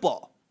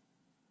football.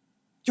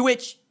 To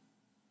which,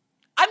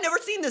 I've never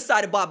seen this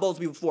side of Bob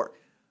Bowlesby before.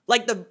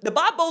 Like, the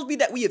Bob Bowlesby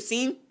that we have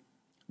seen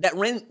that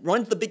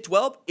runs the Big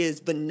 12 is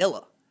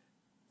vanilla,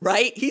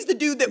 right? He's the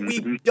dude that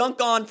we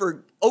dunk on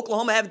for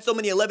Oklahoma having so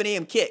many 11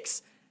 a.m.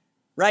 kicks,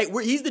 right?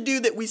 He's the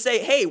dude that we say,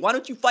 hey, why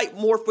don't you fight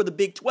more for the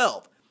Big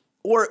 12?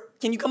 Or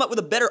can you come up with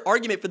a better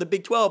argument for the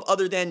Big 12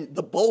 other than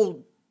the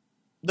bowl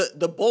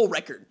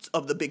records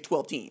of the Big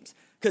 12 teams?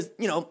 Because,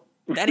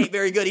 that ain't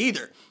very good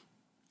either.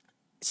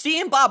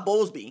 Seeing Bob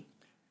Bowlesby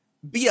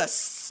be a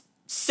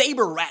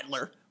saber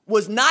rattler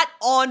was not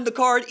on the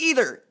card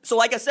either. So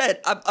like I said,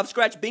 I've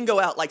scratched bingo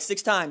out like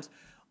 6 times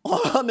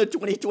on the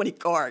 2020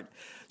 card.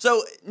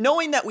 So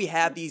knowing that we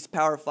have these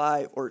Power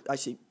 5 or I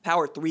see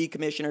Power 3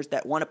 commissioners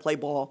that want to play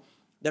ball,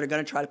 that are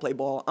going to try to play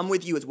ball, I'm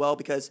with you as well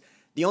because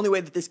the only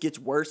way that this gets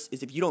worse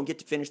is if you don't get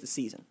to finish the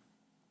season.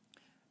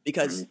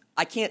 Because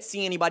I can't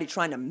see anybody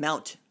trying to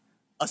mount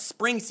a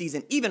spring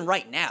season even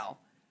right now.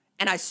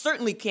 And I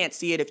certainly can't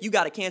see it if you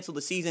got to cancel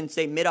the season,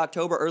 say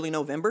mid-October, early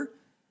November.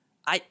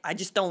 I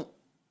just don't.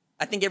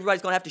 I think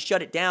everybody's going to have to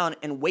shut it down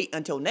and wait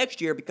until next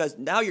year because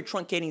now you're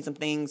truncating some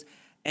things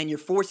and you're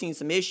forcing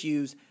some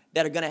issues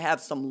that are going to have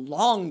some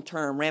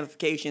long-term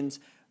ramifications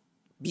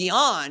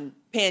beyond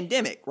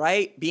pandemic,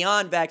 right?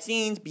 Beyond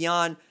vaccines,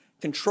 beyond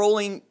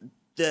controlling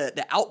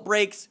the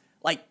outbreaks.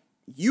 Like,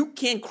 you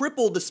can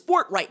cripple the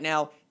sport right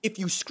now if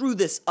you screw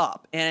this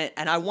up. And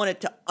I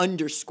wanted to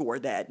underscore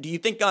that. Do you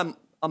think I'm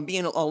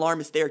being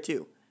alarmist there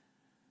too?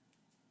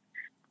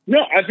 No,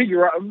 I think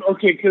you're right.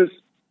 Okay, because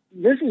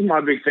this is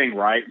my big thing,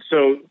 right?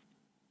 So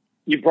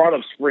you brought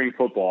up spring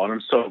football, and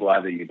I'm so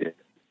glad that you did.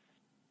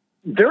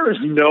 There is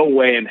no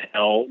way in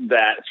hell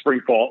that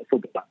spring football,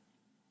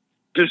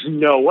 there's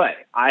no way.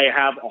 I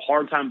have a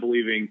hard time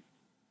believing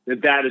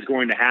that is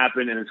going to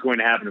happen, and it's going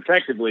to happen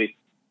effectively.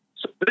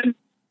 So then,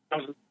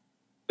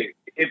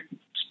 if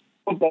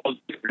football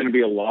is going to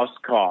be a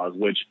lost cause,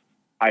 which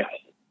I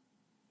hope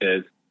it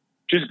is,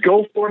 just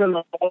go for it in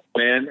the fall,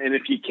 man. And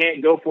if you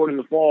can't go for it in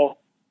the fall,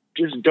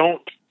 just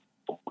don't.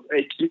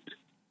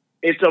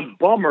 It's a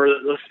bummer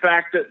that the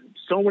fact that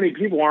so many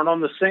people aren't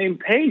on the same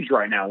page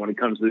right now when it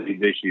comes to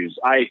these issues.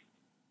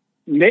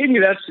 Maybe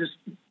that's just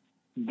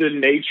the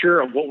nature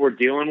of what we're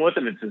dealing with,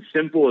 and it's as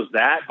simple as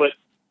that. But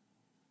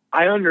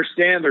I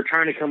understand they're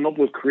trying to come up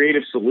with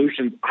creative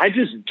solutions. I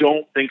just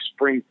don't think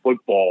spring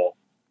football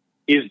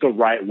is the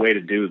right way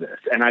to do this.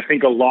 And I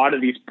think a lot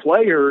of these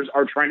players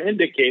are trying to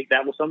indicate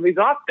that with some of these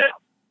opt-outs.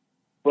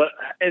 But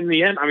in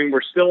the end, I mean,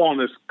 we're still on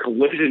this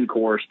collision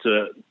course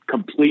to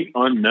complete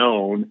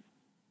unknown.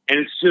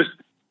 And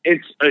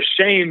it's a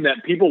shame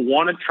that people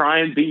want to try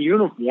and be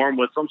uniform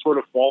with some sort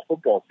of fall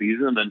football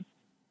season, and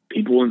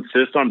people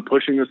insist on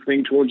pushing this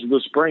thing towards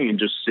the spring and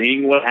just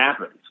seeing what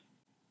happens.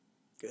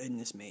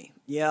 Goodness me.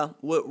 Yeah,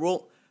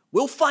 we'll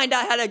find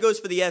out how that goes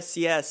for the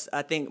FCS,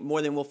 I think,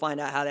 more than we'll find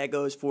out how that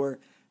goes for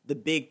the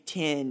Big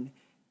Ten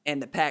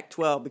and the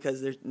Pac-12,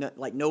 because there's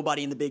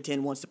nobody in the Big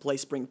Ten wants to play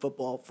spring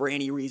football for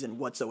any reason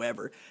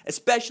whatsoever,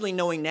 especially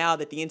knowing now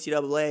that the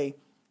NCAA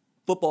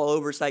Football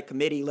Oversight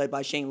Committee, led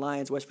by Shane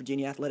Lyons, West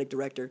Virginia Athletic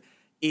Director,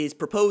 is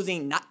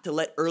proposing not to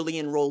let early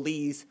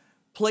enrollees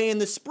play in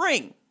the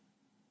spring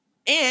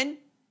and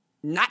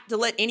not to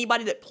let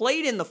anybody that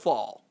played in the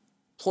fall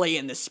play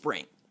in the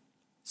spring.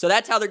 So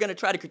that's how they're going to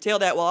try to curtail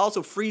that, while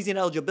also freezing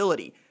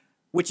eligibility,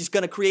 which is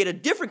going to create a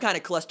different kind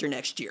of cluster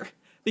next year.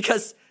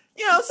 Because,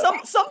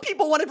 some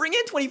people want to bring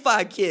in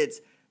 25 kids.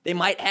 They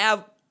might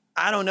have,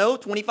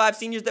 25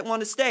 seniors that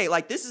want to stay.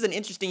 Like, this is an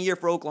interesting year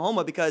for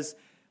Oklahoma because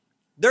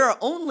there are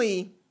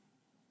only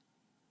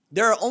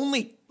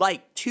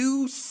like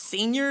 2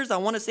 seniors, I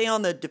want to say,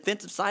 on the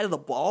defensive side of the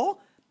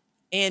ball.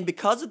 And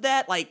because of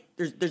that, like,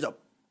 there's a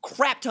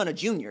crap ton of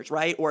juniors,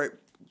 right? Or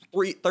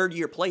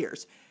third-year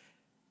players.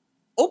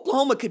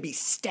 Oklahoma could be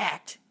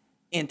stacked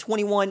in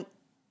 21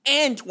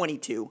 and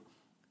 22,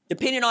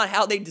 depending on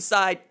how they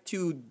decide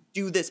to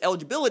do this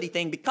eligibility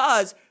thing,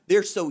 because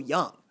they're so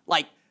young.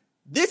 Like,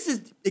 this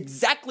is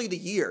exactly the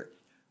year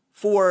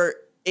for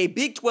a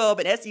Big 12,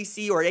 an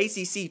SEC, or an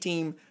ACC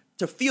team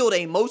to field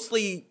a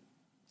mostly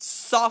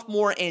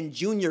sophomore and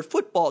junior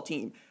football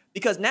team,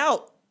 because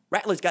now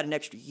Rattler's got an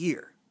extra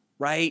year,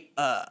 right?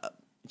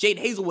 Jade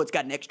Hazelwood's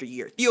got an extra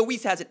year. Theo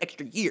Weiss has an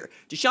extra year.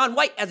 Deshaun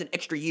White has an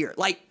extra year.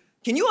 Like,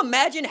 can you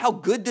imagine how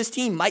good this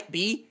team might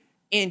be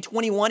in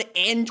 21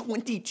 and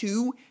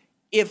 22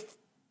 if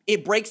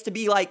it breaks to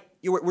be like,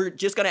 we're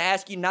just going to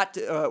ask you not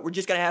to, we're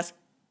just going to ask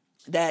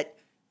that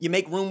you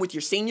make room with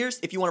your seniors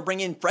if you want to bring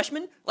in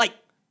freshmen? Like,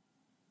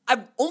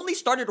 I've only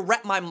started to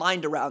wrap my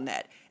mind around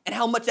that and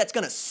how much that's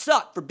going to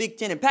suck for Big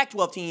Ten and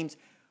Pac-12 teams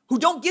who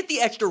don't get the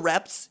extra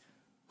reps,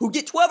 who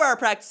get 12-hour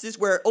practices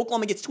where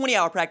Oklahoma gets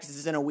 20-hour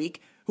practices in a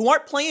week, who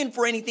aren't playing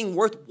for anything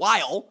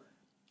worthwhile,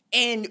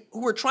 and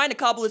who are trying to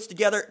cobble this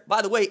together,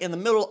 by the way, in the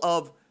middle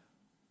of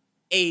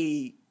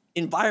a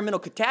environmental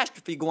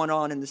catastrophe going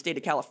on in the state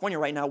of California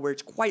right now, where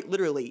it's quite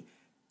literally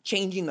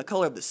changing the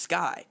color of the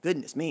sky.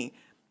 Goodness me.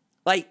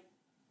 Like,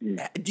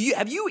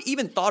 have you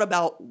even thought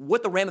about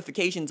what the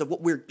ramifications of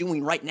what we're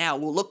doing right now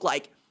will look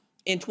like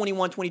in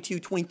 21, 22,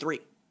 23?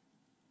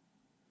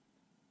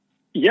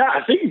 Yeah,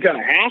 I think you're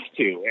going to have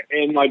to.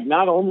 And, like,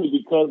 not only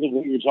because of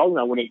what you're talking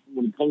about when it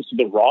comes to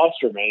the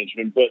roster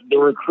management, but the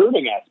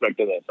recruiting aspect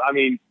of this. I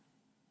mean,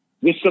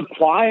 the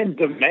supply and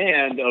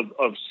demand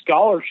of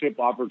scholarship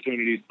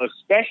opportunities,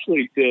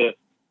 especially to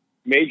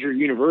major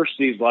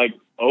universities like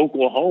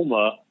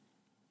Oklahoma,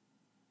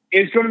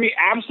 is going to be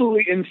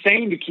absolutely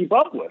insane to keep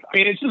up with. I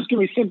mean, it's just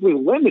going to be simply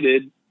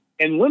limited,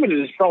 and limited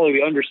is probably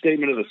the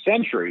understatement of the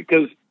century,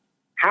 because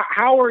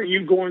how are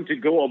you going to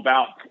go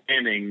about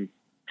planning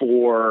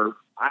for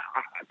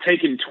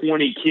taking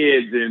 20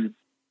 kids in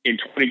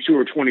 22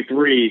 or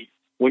 23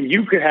 when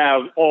you could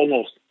have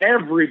almost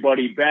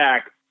everybody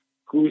back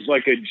who's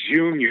like a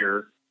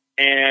junior,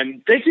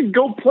 and they can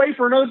go play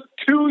for another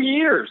 2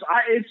 years?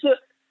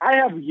 I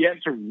have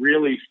yet to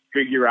really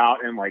figure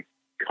out and like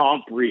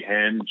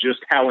comprehend just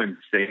how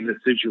insane the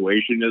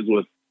situation is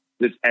with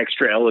this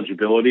extra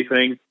eligibility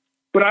thing.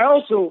 But I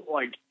also,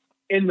 like,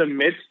 in the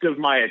midst of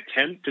my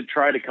attempt to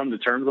try to come to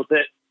terms with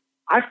it,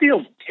 I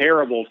feel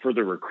terrible for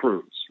the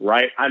recruits,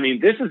 right? I mean,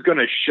 this is going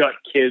to shut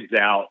kids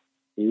out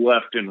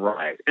left and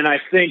right. And I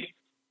think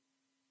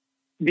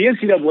the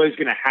NCAA is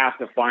going to have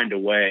to find a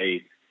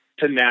way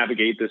to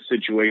navigate this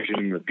situation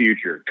in the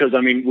future. Because,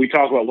 I mean, we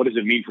talk about what does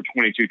it mean for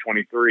 22,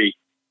 23.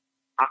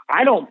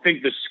 I don't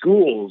think the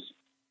schools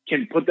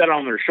can put that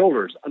on their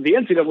shoulders. The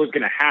NCAA is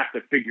going to have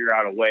to figure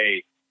out a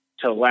way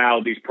to allow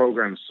these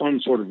programs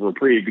some sort of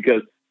reprieve,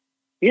 because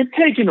you're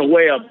taking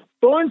away a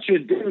bunch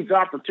of dudes'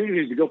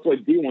 opportunities to go play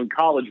D1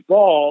 college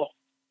ball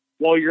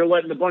while you're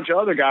letting a bunch of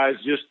other guys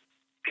just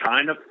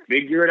kind of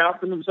figure it out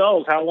for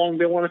themselves how long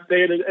they want to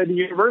stay at a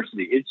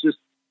university.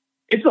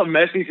 It's a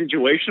messy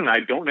situation. I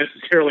don't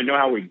necessarily know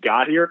how we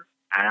got here,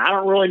 and I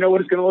don't really know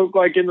what it's going to look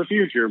like in the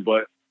future,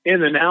 but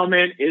in the now,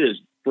 man, it is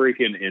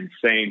freaking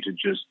insane to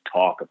just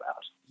talk about.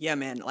 Yeah,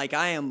 man. Like,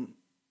 I'm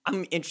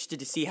interested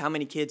to see how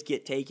many kids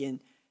get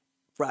taken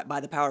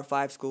by the Power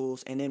 5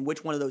 schools, and then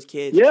which one of those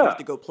kids choose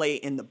to go play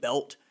in the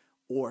Belt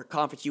or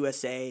Conference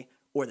USA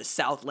or the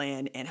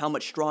Southland, and how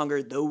much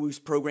stronger those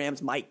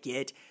programs might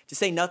get, to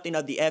say nothing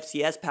of the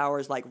FCS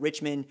powers like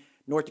Richmond,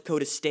 North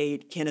Dakota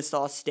State,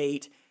 Kennesaw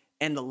State,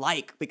 and the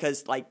like,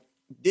 because, like,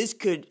 this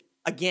could,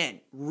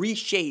 again,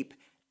 reshape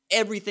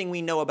everything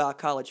we know about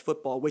college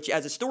football, which,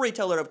 as a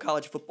storyteller of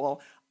college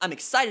football, I'm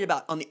excited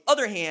about. On the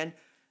other hand,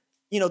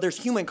 there's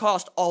human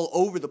cost all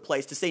over the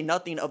place, to say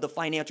nothing of the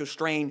financial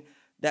strain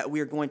that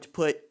we're going to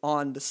put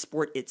on the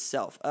sport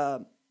itself.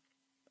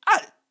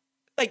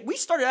 like we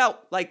started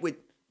out like with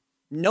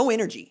no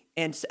energy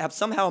and have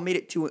somehow made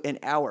it to an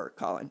hour,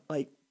 Colin.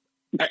 Like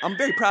I'm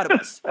very proud of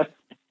us.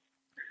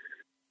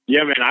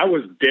 Yeah, man, I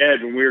was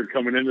dead when we were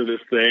coming into this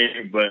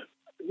thing, but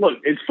look,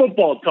 it's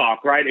football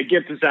talk, right? It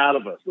gets us out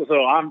of us.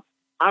 So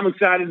I'm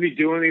excited to be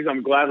doing these.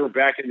 I'm glad we're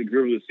back in the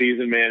groove of the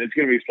season, man. It's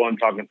going to be fun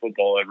talking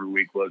football every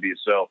week with you.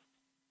 So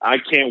I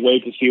can't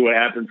wait to see what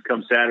happens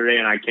come Saturday,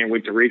 and I can't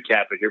wait to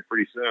recap it here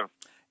pretty soon.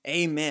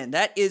 Amen.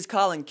 That is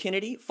Colin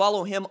Kennedy.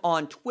 Follow him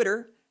on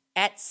Twitter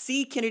at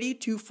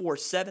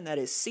ckennedy247. That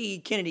is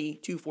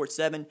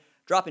ckennedy247.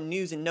 Dropping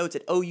news and notes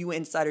at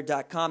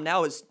ouinsider.com.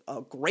 Now is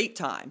a great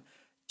time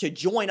to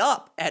join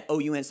up at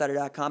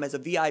ouinsider.com as a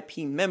VIP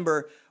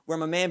member, where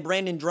my man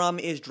Brandon Drum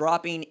is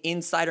dropping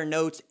insider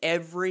notes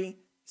every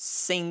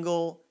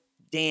single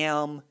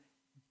damn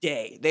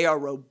day. They are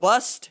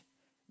robust.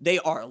 They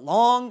are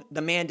long.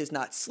 The man does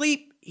not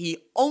sleep. He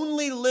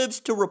only lives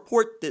to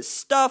report this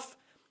stuff.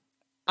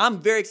 I'm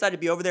very excited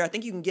to be over there. I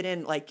think you can get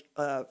in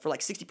for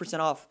 60%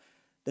 off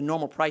the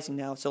normal pricing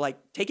now. So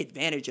take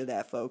advantage of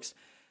that, folks.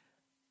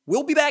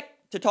 We'll be back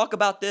to talk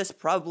about this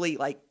probably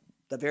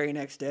the very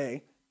next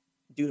day,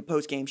 do the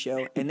post-game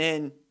show, and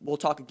then we'll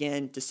talk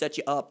again to set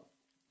you up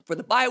for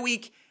the bye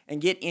week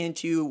and get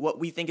into what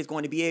we think is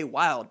going to be a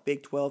wild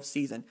Big 12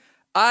 season.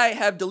 I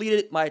have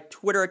deleted my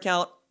Twitter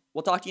account.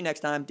 We'll talk to you next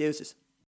time. Deuces.